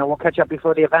tomorrow, and we'll catch up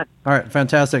before the event. All right,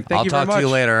 fantastic. Thank you very much. I'll talk to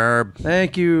you later, Herb.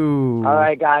 Thank you. All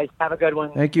right, guys. Have a good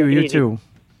one. Thank you. You too.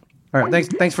 All right,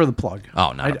 thanks for the plug.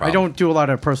 Oh, no problem. I don't do a lot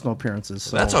of personal appearances.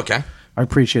 So that's okay. I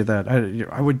appreciate that.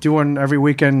 I would do one every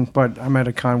weekend, but I'm at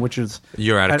a con, which is...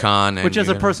 You're at a con. Which is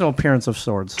a personal appearance of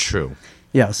sorts. True.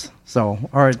 Yes. So,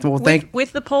 all right. Well,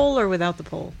 with the poll or without the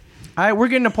poll? We're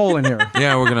getting a poll in here.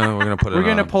 Yeah, we're gonna put it. We're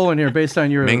getting a poll in here based on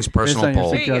your Ming's personal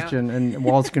poll suggestion, and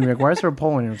Walt's gonna be like, "Why is there a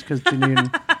poll in here?" It's because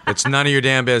Janine. It's none of your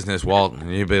damn business, Walt.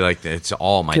 And you'd be like, "It's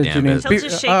all my damn business." He'll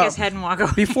just shake his head and walk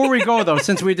away. Before we go, though,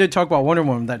 since we did talk about Wonder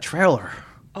Woman, that trailer.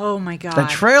 Oh my god.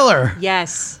 That trailer.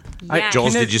 Yes.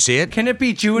 Jules, did you see it? Can it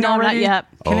be June No, already? not yet.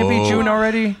 Can it be June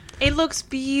already? It looks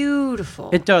beautiful.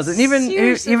 It does, and even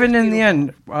in the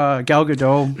end, Gal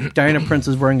Gadot, Diana Prince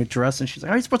is wearing a dress, and she's like,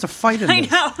 "How are you supposed to fight in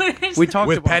this?" I know. We talked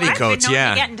with about petticoats,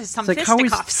 yeah. Get into some it's like how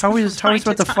are we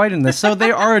supposed to fight in this? So they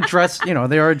are addressing.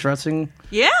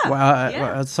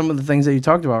 Yeah. Some of the things that you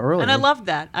talked about earlier. And I loved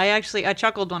that. I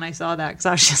chuckled when I saw that because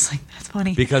I was just like, "That's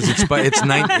funny." Because it's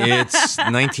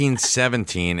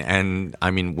 1917, and I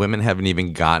mean, women haven't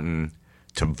even gotten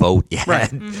to vote yet.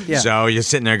 Right. Mm-hmm. Yeah. So you're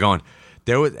sitting there going,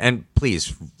 And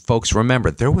please, folks,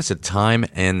 remember, there was a time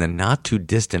in the not too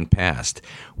distant past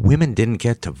women didn't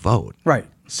get to vote. Right.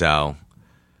 So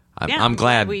Yeah, I'm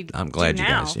glad. we I'm glad do you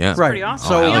now. guys. Yeah. It's Right. pretty awesome.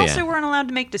 So- we Oh, hell also yeah. weren't allowed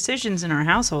to make decisions in our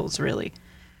households, really.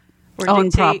 Or Own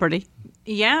dictate- property.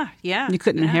 Yeah, yeah. You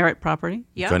couldn't inherit property.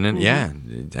 Yep. Couldn't. Yeah.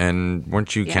 And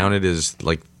weren't you Yeah. counted as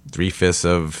like 3/5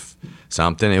 of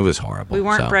something? It was horrible. We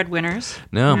weren't so. breadwinners.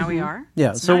 No. Now we are.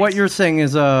 Yeah. It's So what nice. you're saying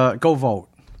is, go vote.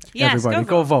 Yes, Everybody,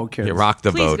 go vote, kids. You rock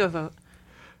the Please vote. go vote.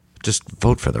 Just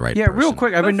vote for the right Yeah, person. real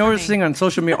quick. I've been Vote for noticing me. on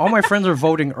social media, all my friends are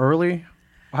voting early.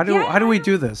 How do we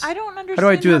do this? I don't understand How do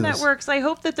I do how this? that works. I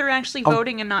hope that they're actually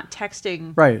voting and not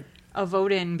texting Right. a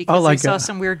vote in because like they saw it.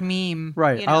 some weird meme.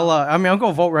 Right. you know? I'll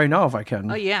go vote right now if I can.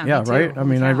 Oh, yeah, Yeah. me too. Right. I Holy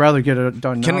mean, I'd cow. rather get it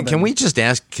done now. Can than- we just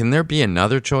ask? Can there be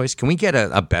another choice? Can we get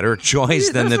a better choice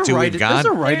than the There's a two write- we've got?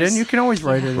 There's a write-in. You can always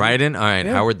write it. Right in. All right,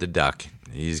 Howard the Duck.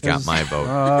 He's got my vote.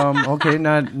 Okay,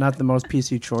 not the most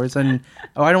PC choice, and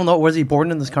I don't know. Was he born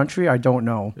in this country? I don't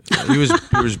know. He was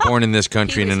born in this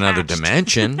country in was another hatched.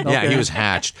 dimension. Yeah, Okay. he was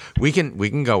hatched. We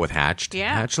can go with hatched.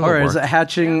 Yeah. Hatched All will right, is work. it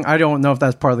hatching? I don't know if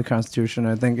that's part of the Constitution.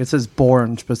 I think it says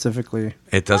born specifically.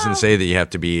 It doesn't say that you have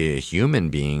to be a human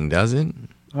being, does it?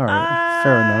 All right,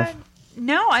 fair enough.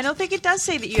 No, I don't think it does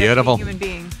say that you Beautiful. have to be a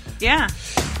human being. Yeah.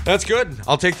 That's good.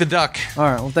 I'll take the duck. All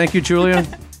right, well, thank you, Julia.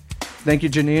 Thank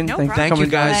you, Janine. No Thank problem. Thank coming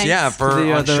you guys. Thanks. Yeah, for To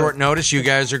the, on the- short notice, you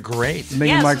guys are great. Ming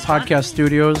Yes, and Mike it's fun. Podcast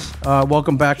Studios.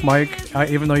 Welcome back, Mike.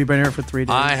 Even though you've been here for 3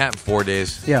 days. I have 4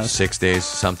 days, Yeah. 6 days,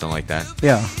 something like that.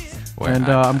 Yeah. Where And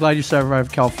I'm glad you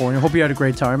survived California. Hope you had a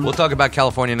great time. We'll talk about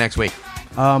California next week.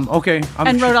 Okay.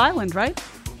 And Rhode Island, right?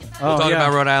 We'll talk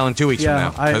about Rhode Island 2 weeks from now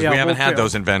because we haven't we'll had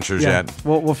those adventures Yeah, yet.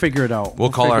 we'll figure it out. We'll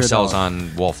call figure it ourselves out. on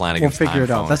Wolf We'll Flanagan's figure it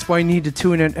time out. phone. That's why you need to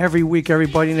tune in every week,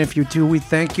 everybody. And if you do, we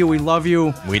thank you. We love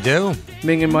you. We do.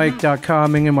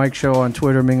 MingandMike.com, Ming and Mike Show on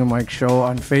Twitter, Ming and Mike Show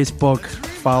on Facebook.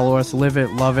 Follow us, live it,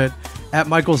 love it. At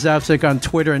Michael Zapcic on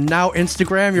Twitter and now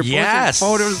Instagram. You're Yes.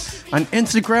 posting photos on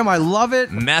Instagram. I love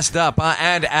it. Messed up,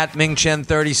 and at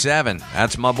MingChen37.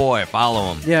 That's my boy.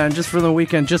 Follow him. Yeah, and just for the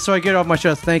weekend, just so I get off my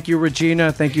chest, thank you,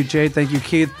 Regina. Thank you, Jade. Thank you,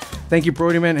 Keith. Thank you,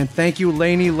 Brody Man. And thank you,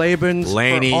 Lainey Labens,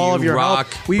 Lainey, for all of you your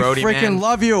rock. help. We Brody freaking Man.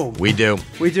 love you. We do.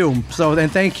 We do. So then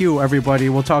thank you, everybody.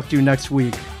 We'll talk to you next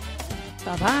week.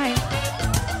 Bye-bye.